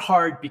it's not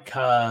hard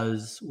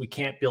because we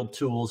can't build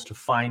tools to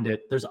find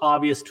it. There's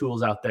obvious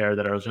tools out there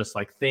that are just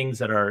like things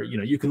that are,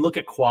 you can look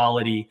at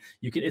quality.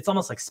 It's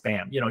almost like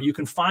spam. You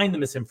can find the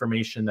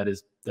misinformation that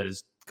is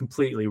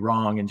completely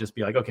wrong and just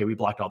be like, okay, we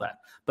blocked all that.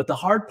 But the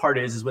hard part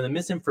is when the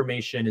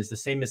misinformation is the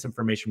same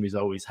misinformation we've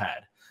always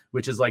had,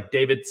 which is like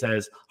David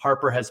says,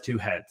 Harper has two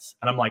heads.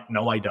 And I'm like,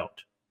 no, I don't.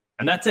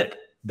 And that's it.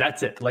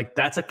 Like,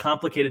 that's a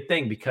complicated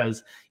thing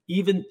because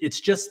it's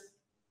just,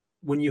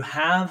 when you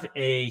have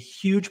a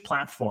huge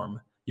platform,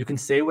 you can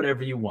say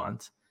whatever you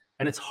want.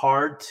 And it's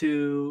hard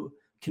to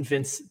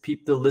convince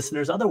the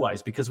listeners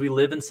otherwise because we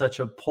live in such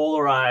a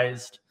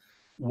polarized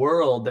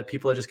world that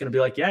people are just going to be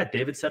like, yeah,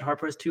 David said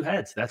Harper has two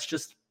heads. That's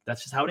just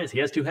how it is. He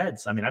has two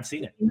heads. I mean, I've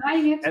seen it.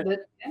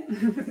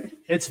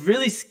 It's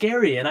really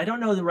scary. And I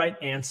don't know the right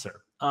answer.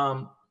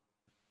 What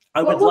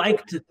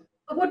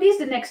is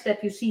the next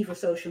step you see for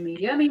social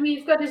media? I mean,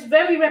 we've got this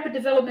very rapid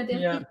development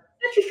in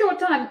such a short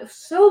time.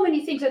 So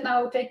many things that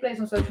now take place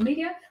on social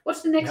media.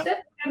 What's the next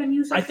step?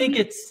 I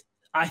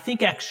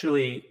think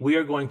actually we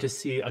are going to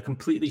see a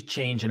completely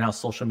change in how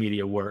social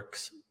media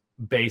works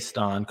based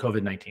on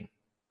COVID-19.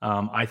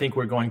 I think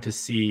we're going to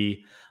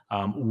see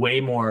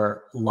way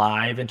more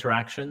live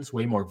interactions,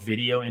 way more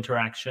video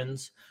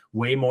interactions,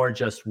 way more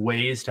just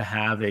ways to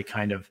have a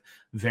kind of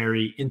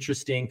very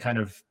interesting kind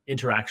of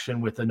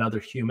interaction with another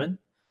human.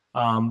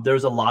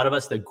 There's a lot of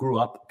us that grew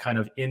up kind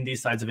of in these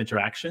sides of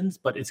interactions,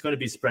 but it's going to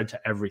be spread to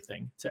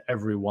everything, to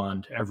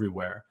everyone, to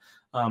everywhere.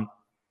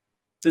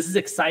 This is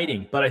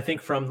exciting, but I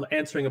think from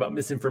answering about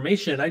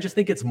misinformation, I just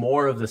think it's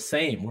more of the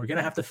same. We're going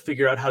to have to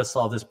figure out how to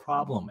solve this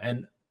problem.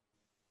 And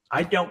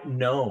I don't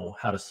know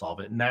how to solve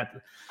it. And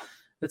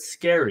that's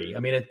scary. I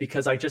mean,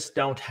 because I just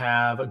don't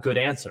have a good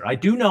answer. I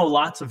do know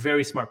lots of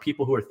very smart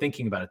people who are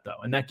thinking about it,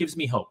 though. And that gives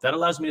me hope. That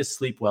allows me to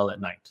sleep well at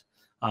night.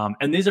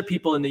 And these are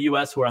people in the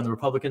US who are on the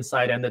Republican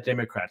side and the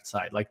Democrat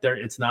side. Like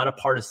it's not a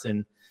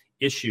partisan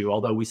issue,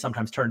 although we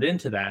sometimes turned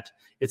into that.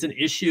 It's an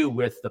issue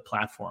with the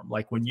platform.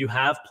 Like when you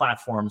have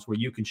platforms where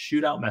you can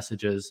shoot out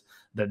messages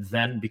that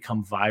then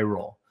become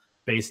viral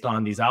based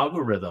on these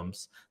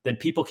algorithms, then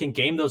people can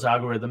game those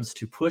algorithms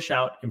to push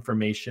out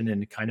information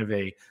in kind of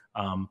a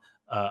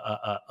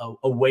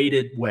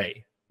weighted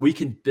way. We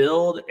can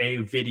build a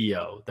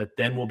video that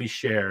then will be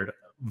shared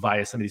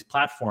via some of these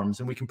platforms,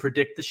 and we can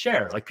predict the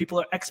share. Like, people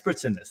are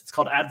experts in this. It's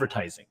called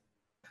advertising.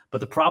 But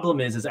the problem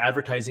is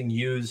advertising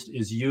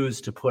is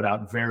used to put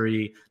out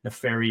very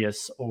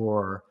nefarious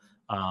or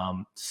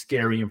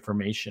scary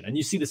information. And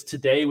you see this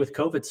today with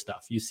COVID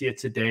stuff. You see it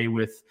today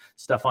with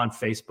stuff on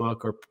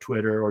Facebook or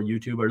Twitter or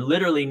YouTube, or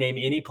literally name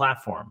any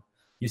platform.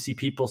 You see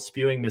people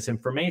spewing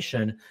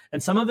misinformation.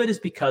 And some of it is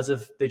because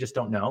of they just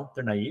don't know.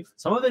 They're naive.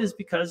 Some of it is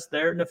because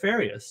they're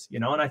nefarious,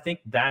 and I think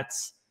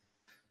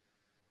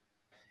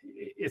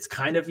it's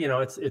kind of,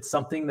 it's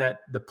something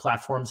that the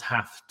platforms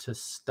have to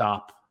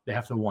stop. They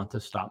have to want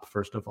to stop,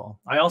 first of all.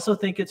 I also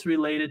think it's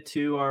related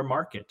to our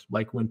market.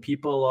 Like, when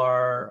people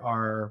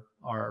are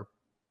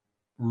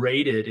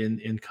rated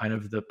in kind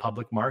of the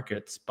public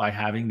markets by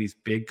having these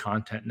big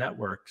content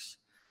networks,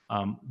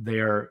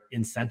 they're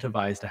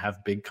incentivized to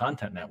have big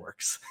content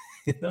networks.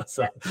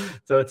 So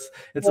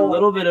it's a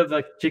little bit of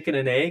a chicken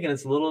and egg, and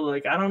it's a little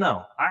like, I don't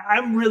know.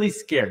 I'm really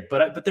scared,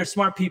 but there's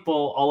smart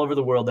people all over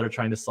the world that are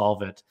trying to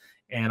solve it,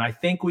 and I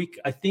think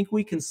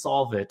we can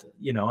solve it.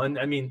 And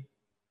I mean,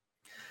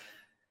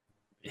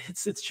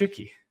 it's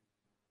tricky.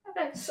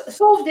 Okay,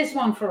 solve this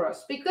one for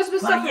us, because we're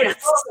suffering. Yeah,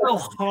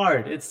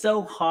 it's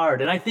so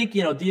hard. And I think,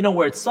 do you know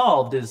where it's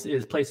solved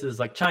is places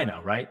like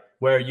China, right?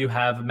 Where you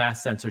have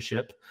mass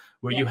censorship,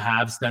 where you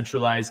have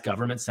centralized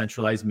government,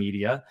 centralized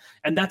media.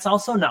 And that's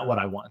also not what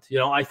I want.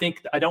 I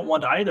think I don't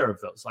want either of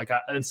those.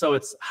 And so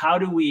it's, how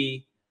do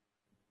we,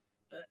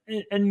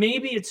 and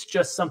maybe it's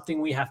just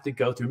something we have to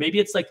go through. Maybe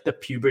it's like the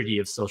puberty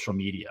of social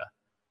media.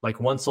 Like,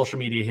 once social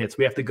media hits,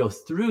 we have to go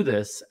through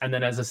this. And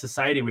then as a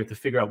society, we have to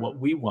figure out what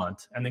we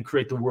want and then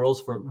create the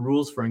rules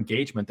for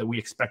engagement that we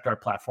expect our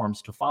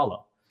platforms to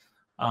follow.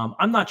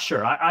 I'm not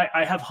sure.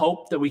 I have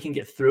hope that we can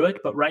get through it,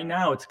 but right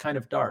now it's kind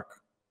of dark.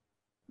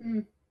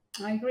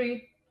 I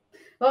agree.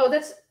 Well,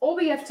 that's all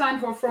we have time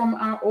for from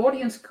our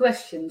audience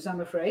questions, I'm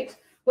afraid.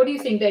 What do you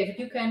think, David?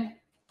 You can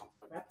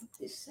wrap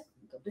this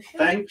segment of the show.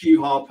 Thank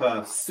you,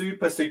 Harper.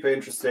 Super, super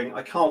interesting.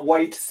 I can't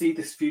wait to see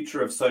this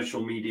future of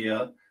social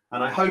media.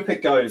 And I hope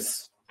it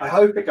goes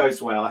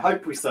well. I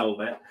hope we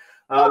solve it.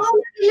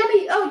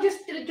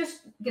 Just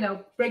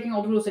breaking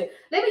all the rules here.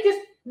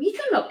 We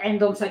cannot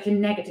end on such a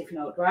negative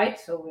note, right?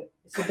 So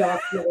it's a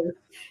dark place.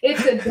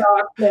 It's a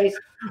dark place.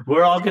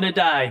 We're all going to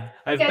die.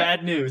 I have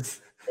bad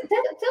news.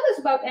 Tell us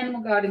about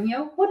Animal Garden,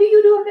 What do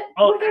you do?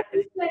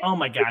 Oh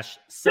my gosh.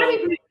 So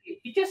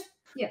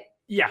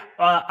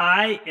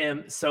I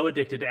am so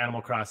addicted to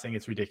Animal Crossing.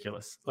 It's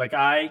ridiculous. Like,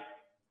 I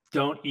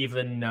don't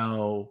even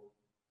know.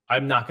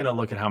 I'm not going to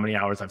look at how many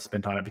hours I've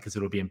spent on it because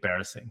it'll be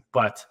embarrassing.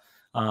 But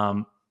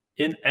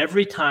in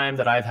every time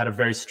that I've had a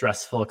very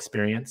stressful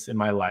experience in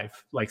my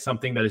life, like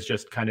something that is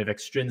just kind of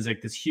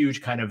extrinsic, this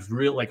huge kind of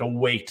real, like a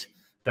weight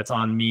that's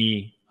on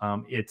me,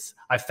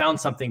 I found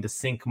something to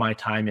sink my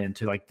time in,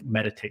 to like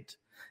meditate.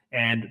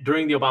 And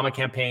during the Obama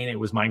campaign, it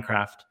was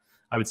Minecraft.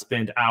 I would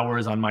spend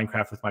hours on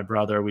Minecraft with my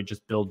brother. We'd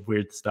just build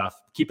weird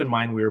stuff. Keep in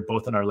mind, we were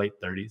both in our late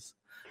 30s.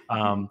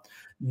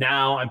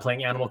 Now I'm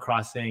playing Animal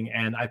Crossing,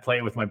 and I play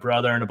it with my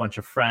brother and a bunch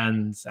of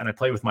friends, and I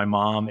play with my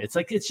mom. It's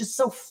just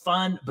so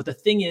fun. But the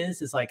thing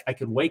is like, I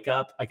could wake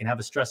up, I can have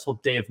a stressful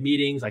day of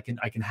meetings. I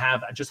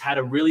just had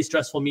a really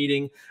stressful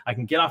meeting. I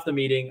can get off the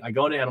meeting. I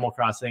go into Animal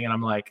Crossing, and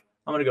I'm like,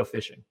 I'm going to go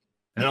fishing.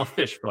 And I'll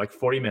fish for like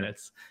 40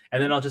 minutes.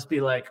 And then I'll just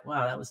be like,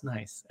 wow, that was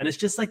nice. And it's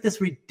just like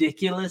this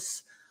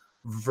ridiculous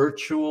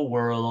virtual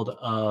world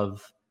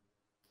of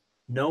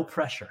no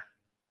pressure.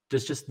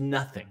 There's just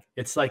nothing.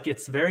 It's like,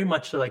 it's very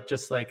much like,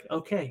 just like,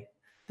 okay,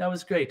 that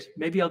was great.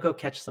 Maybe I'll go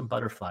catch some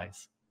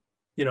butterflies,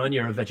 and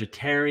you're a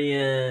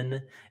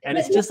vegetarian, and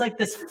it's just like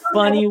this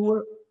funny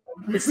world.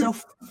 It's so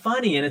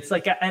funny. And it's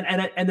like,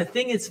 and the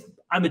thing is,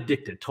 I'm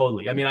addicted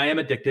totally. I mean, I am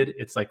addicted.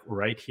 It's like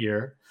right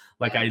here.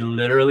 Like, I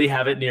literally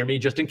have it near me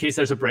just in case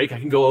there's a break. I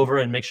can go over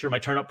and make sure my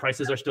turnip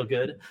prices are still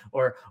good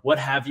or what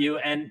have you.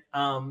 And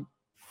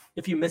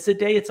if you miss a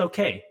day, it's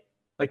okay.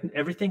 Like,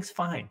 everything's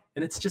fine.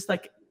 And it's just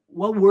like,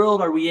 what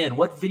world are we in?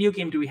 What video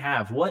game do we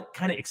have? What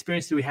kind of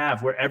experience do we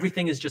have where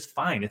everything is just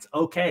fine? It's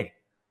okay.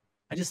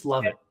 I just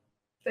love it.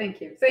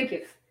 Thank you.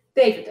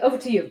 David, over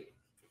to you.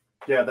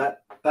 Yeah,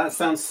 that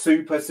sounds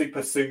super,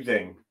 super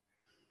soothing.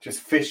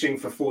 Just fishing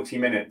for 40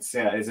 minutes.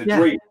 Yeah, is a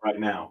dream right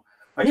now.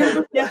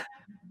 Okay,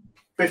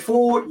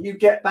 before you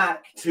get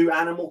back to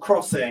Animal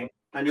Crossing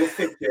and your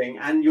fishing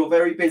and your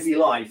very busy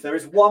life, there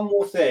is one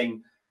more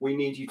thing we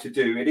need you to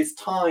do. It is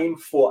time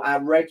for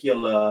our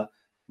regular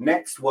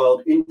Next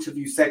World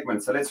interview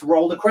segment. So let's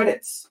roll the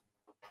credits.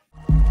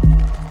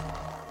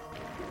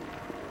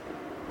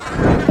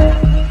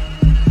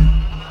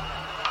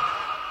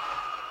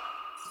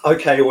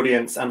 Okay,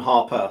 audience and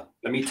Harper,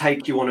 let me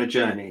take you on a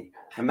journey.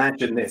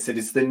 Imagine this. It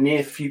is the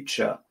near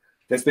future.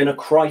 There's been a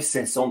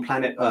crisis on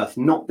planet Earth,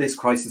 not this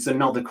crisis,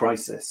 another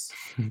crisis.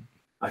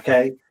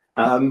 Okay?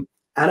 And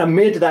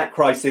amid that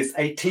crisis,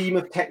 a team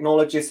of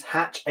technologists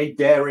hatch a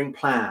daring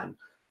plan.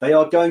 They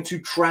are going to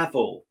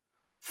travel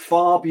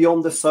far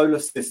beyond the solar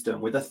system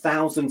with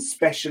 1,000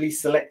 specially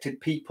selected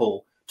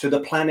people to the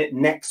planet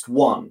Next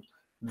One.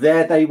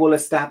 There they will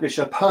establish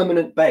a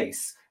permanent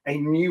base, a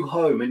new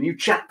home, a new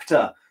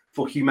chapter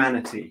for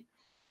humanity.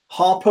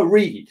 Harper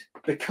Reed,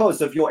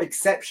 because of your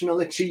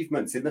exceptional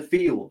achievements in the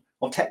field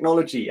of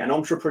technology and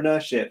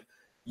entrepreneurship,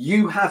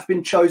 you have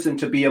been chosen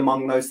to be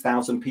among those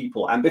 1,000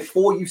 people. And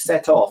before you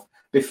set off,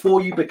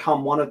 before you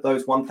become one of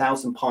those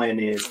 1,000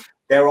 pioneers,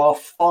 there are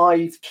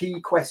 5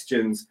 key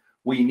questions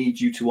we need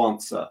you to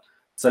answer.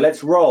 So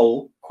let's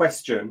roll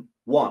question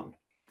 1.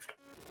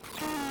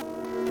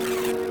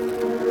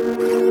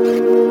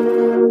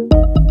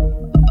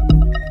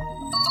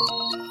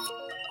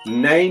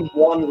 Name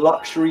one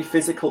luxury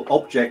physical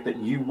object that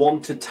you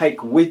want to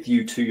take with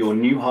you to your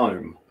new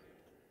home.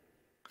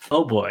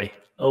 Oh boy.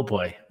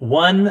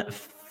 One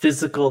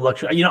physical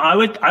luxury. You know,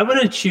 I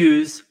would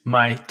choose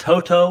my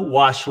Toto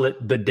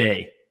washlet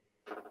bidet.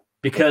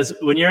 Because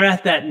when you're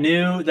at that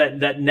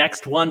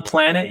next one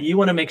planet, you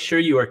want to make sure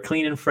you are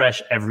clean and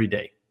fresh every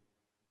day.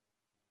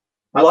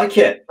 I like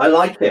it.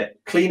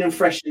 Clean and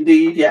fresh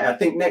indeed. Yeah, I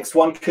think next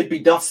one could be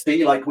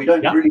dusty. Like we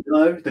don't really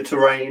know the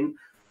terrain.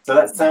 So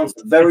that sounds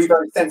very,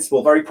 very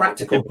sensible, very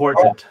practical.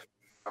 Important.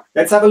 Right.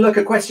 Let's have a look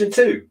at question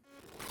 2.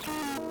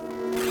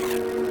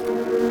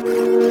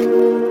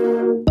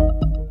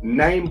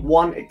 Name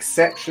one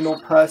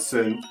exceptional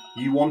person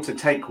you want to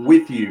take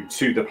with you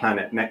to the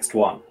planet next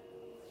one.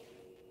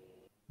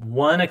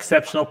 One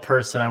exceptional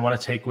person I want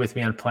to take with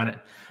me on planet.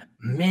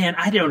 Man,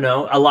 I don't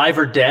know. Alive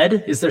or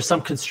dead? Is there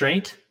some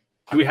constraint?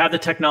 Do we have the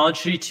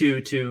technology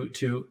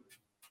to?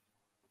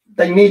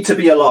 They need to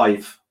be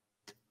alive.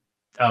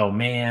 Oh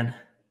man.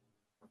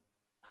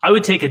 I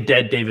would take a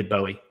dead David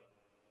Bowie.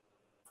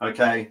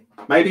 Okay.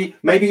 Maybe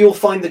you'll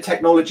find the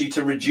technology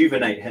to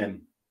rejuvenate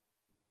him.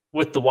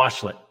 With the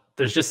washlet.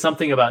 There's just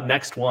something about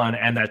next one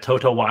and that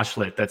Toto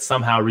washlet that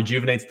somehow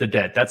rejuvenates the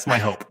dead. That's my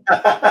hope.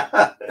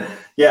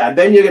 Yeah, and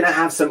then you're going to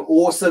have some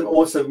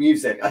awesome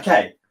music.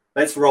 Okay,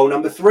 let's roll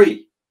number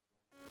 3.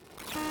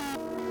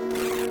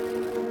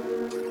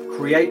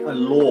 Create a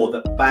law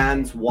that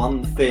bans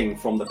one thing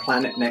from the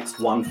planet next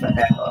one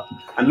forever.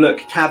 And look,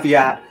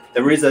 caveat,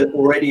 there is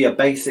already a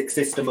basic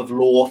system of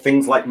law.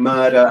 Things like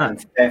murder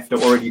and theft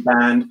are already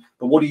banned.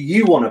 But what do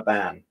you want to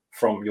ban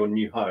from your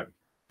new home?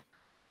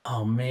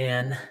 Oh,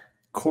 man.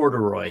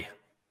 Corduroy.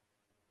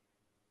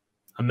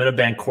 I'm going to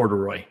ban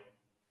corduroy.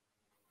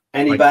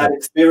 Any bad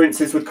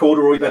experiences with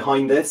corduroy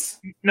behind this?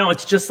 No,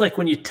 it's just like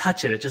when you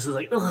touch it, it just is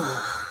like,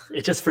 ugh.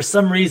 It just, for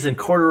some reason,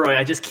 corduroy,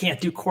 I just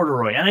can't do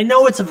corduroy. And I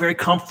know it's a very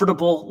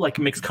comfortable, like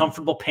makes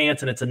comfortable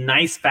pants and it's a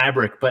nice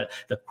fabric, but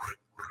the...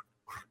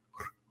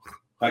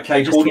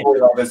 Okay, corduroy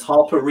lovers,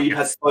 Harper Reed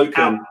has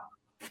spoken.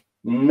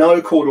 No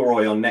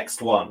corduroy on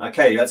next one.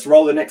 Okay, let's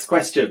roll the next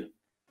question.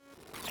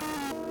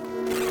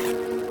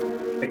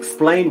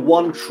 Explain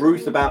one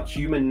truth about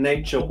human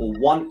nature or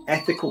one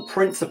ethical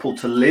principle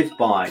to live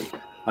by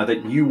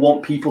that you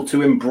want people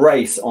to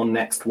embrace on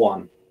next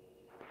one.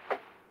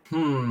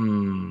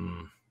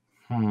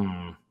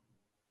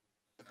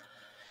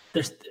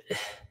 There's,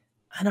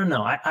 I don't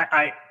know.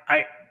 I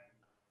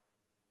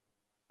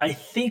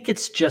think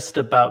it's just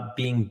about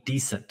being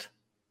decent.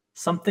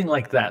 Something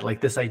like that,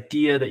 like this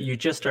idea that you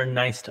just are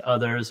nice to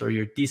others or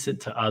you're decent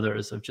to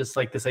others, of just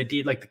like this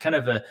idea, like the kind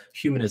of a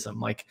humanism,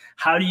 like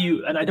how do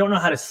you, and I don't know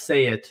how to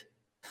say it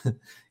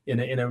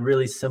in a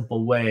really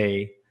simple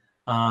way,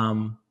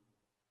 but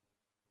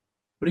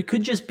it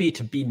could just be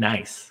to be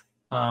nice.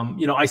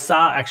 You know, I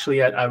saw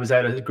actually, I was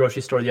at a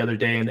grocery store the other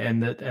day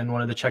and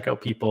one of the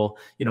checkout people,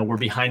 you know, we're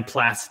behind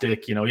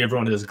plastic, you know,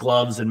 everyone has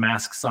gloves and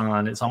masks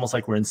on. It's almost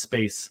like we're in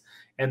space.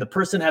 And the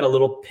person had a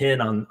little pin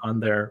on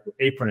their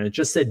apron and it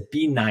just said,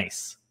 be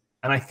nice.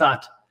 And I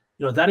thought,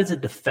 you know, that is a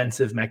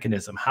defensive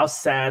mechanism. How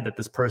sad that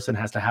this person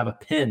has to have a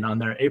pin on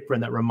their apron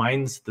that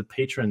reminds the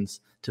patrons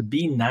to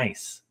be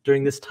nice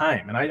during this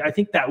time. And I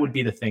think that would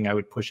be the thing I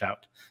would push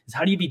out is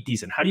how do you be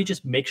decent? How do you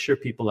just make sure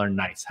people are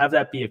nice? Have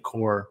that be a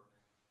core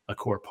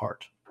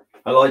part.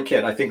 I like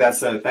it. I think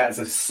that's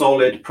a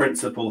solid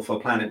principle for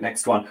Planet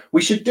Next One.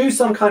 We should do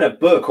some kind of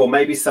book or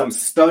maybe some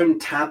stone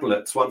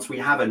tablets once we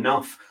have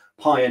enough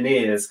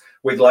pioneers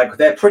with like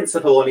their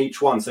principle on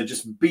each one. So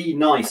just be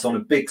nice on a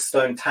big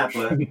stone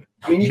tablet.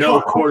 I mean,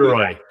 no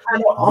corduroy.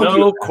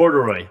 No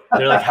corduroy.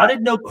 They're like, how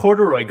did no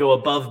corduroy go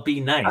above be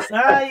nice?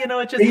 You know,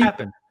 it just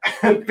happened.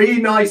 Be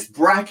nice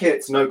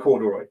brackets, no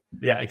corduroy.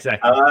 Yeah,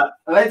 exactly.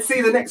 Let's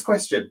see the next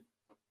question.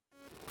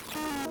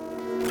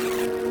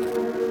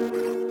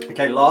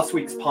 Okay, last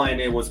week's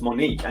pioneer was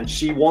Monique, and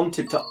she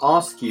wanted to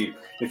ask you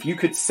if you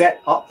could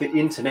set up the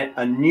internet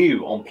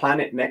anew on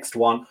Planet Next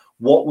One,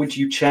 what would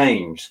you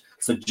change?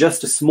 So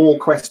just a small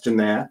question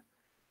there.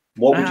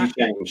 What would you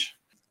change?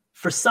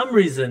 For some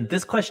reason,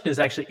 this question is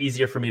actually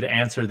easier for me to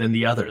answer than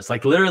the others.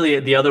 Like literally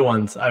the other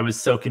ones, I was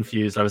so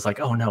confused. I was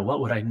like, oh no, what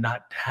would I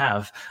not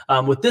have?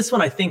 With this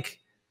one, I think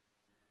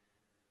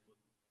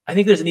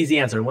there's an easy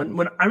answer.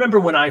 When I remember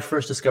when I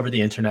first discovered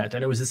the internet,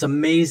 and it was this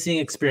amazing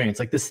experience,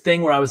 like this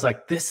thing where I was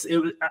like,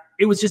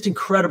 it was just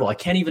incredible. I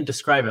can't even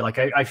describe it. Like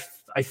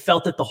I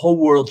felt that the whole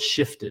world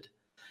shifted.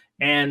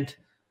 And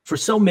for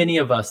so many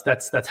of us,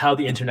 that's how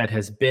the internet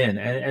has been.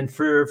 And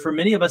for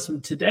many of us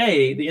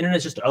today, the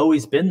internet's just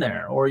always been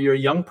there, or you're a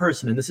young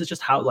person and this is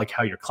just how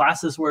your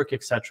classes work,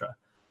 etc.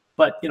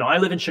 But, I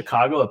live in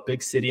Chicago, a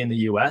big city in the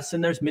US,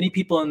 and there's many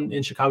people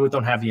in Chicago who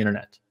don't have the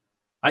internet.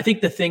 I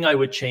think the thing I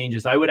would change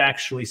is I would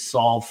actually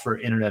solve for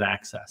internet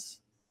access,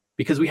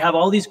 because we have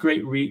all these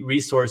great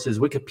resources,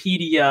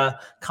 Wikipedia,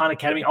 Khan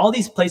Academy, all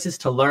these places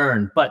to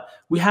learn, but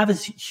we have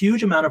this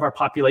huge amount of our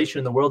population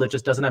in the world that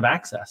just doesn't have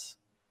access.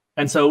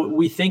 And so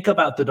we think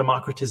about the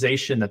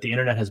democratization that the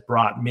internet has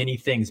brought, many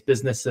things,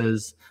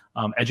 businesses,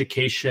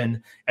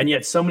 education, and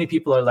yet so many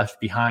people are left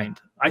behind.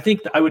 I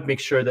think that I would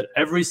make sure that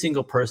every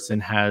single person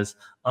has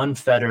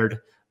unfettered,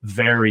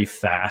 very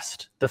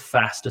fast, the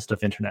fastest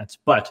of internets,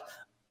 but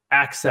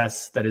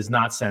access that is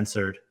not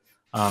censored.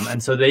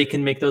 And so they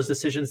can make those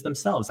decisions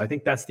themselves. I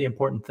think that's the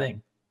important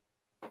thing.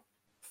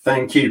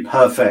 Thank you.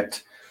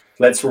 Perfect.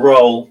 Let's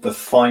roll the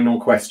final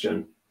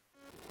question.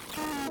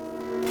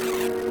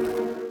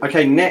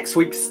 Okay, next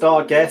week's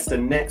star guest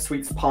and next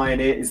week's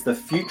pioneer is the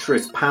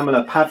futurist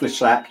Pamela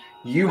Pawlczak.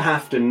 You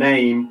have to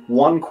name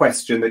one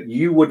question that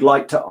you would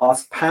like to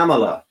ask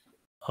Pamela.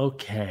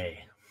 Okay.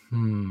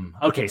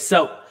 Okay,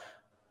 so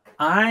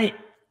I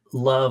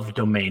love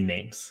domain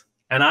names.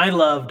 And I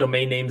love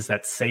domain names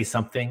that say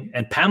something.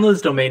 And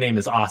Pamela's domain name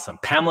is awesome,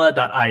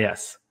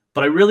 pamela.is.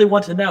 But I really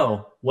want to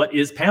know, what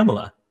is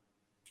Pamela?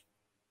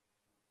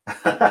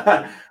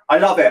 I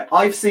love it.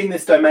 I've seen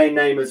this domain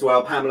name as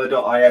well,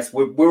 pamela.is.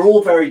 We're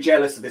all very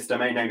jealous of this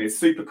domain name. It's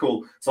super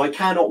cool. So I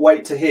cannot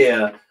wait to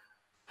hear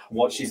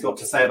what she's got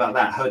to say about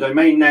that, her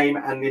domain name,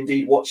 and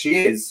indeed what she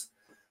is.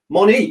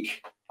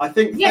 Monique,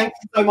 thank you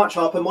so much,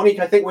 Harper. Monique,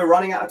 I think we're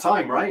running out of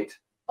time, right?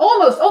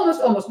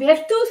 Almost. We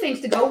have two things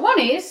to go. One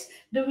is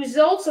the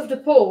results of the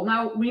poll.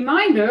 Now,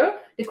 reminder,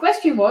 the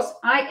question was,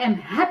 I am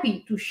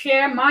happy to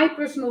share my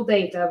personal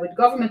data with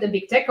government and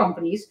big tech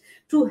companies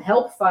to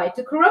help fight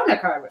the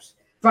coronavirus.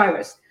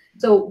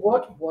 So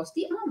what was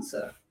the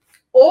answer?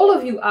 All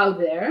of you out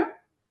there,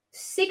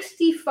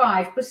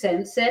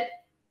 65% said,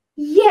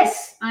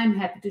 yes, I'm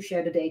happy to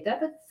share the data,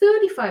 but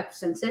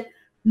 35% said,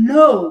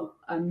 no,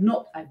 I'm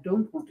not. I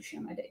don't want to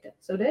share my data.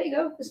 So there you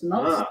go. It's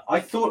not. I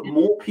thought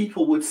more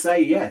people would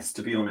say yes,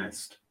 to be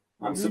honest.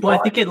 I'm surprised. Well,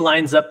 I think it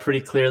lines up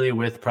pretty clearly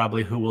with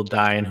probably who will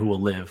die and who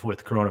will live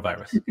with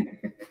coronavirus.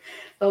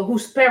 Oh,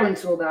 whose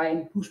parents will die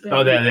and whose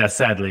parents. Oh, yeah,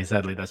 sadly,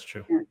 that's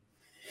true. Yeah.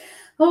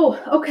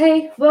 Oh,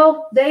 okay.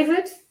 Well,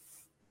 David,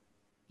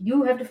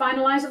 you have the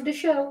final lines of the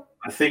show.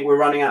 I think we're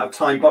running out of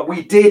time, but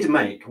we did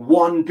make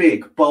one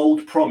big,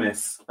 bold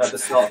promise at the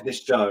start of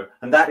this show,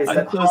 and that is I'm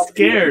that so Harper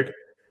scared.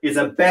 is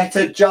a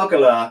better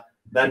juggler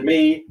than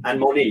me and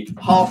Monique.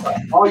 Harper,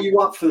 are you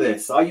up for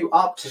this? Are you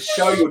up to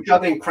show your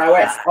juggling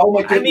prowess? Oh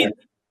my goodness. I mean,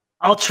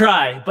 I'll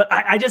try, but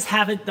I just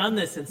haven't done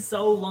this in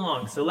so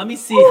long. So let me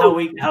see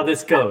how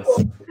this goes.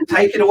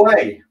 Take it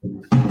away.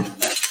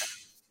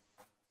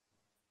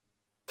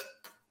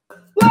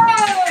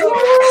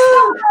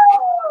 Whoa!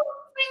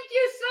 Thank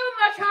you so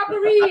much, Harper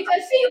Reed.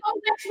 I'll see you all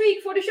next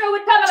week for the show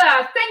with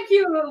Pamela. Thank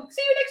you.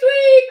 See you next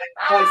week.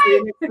 Bye. See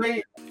you next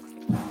week.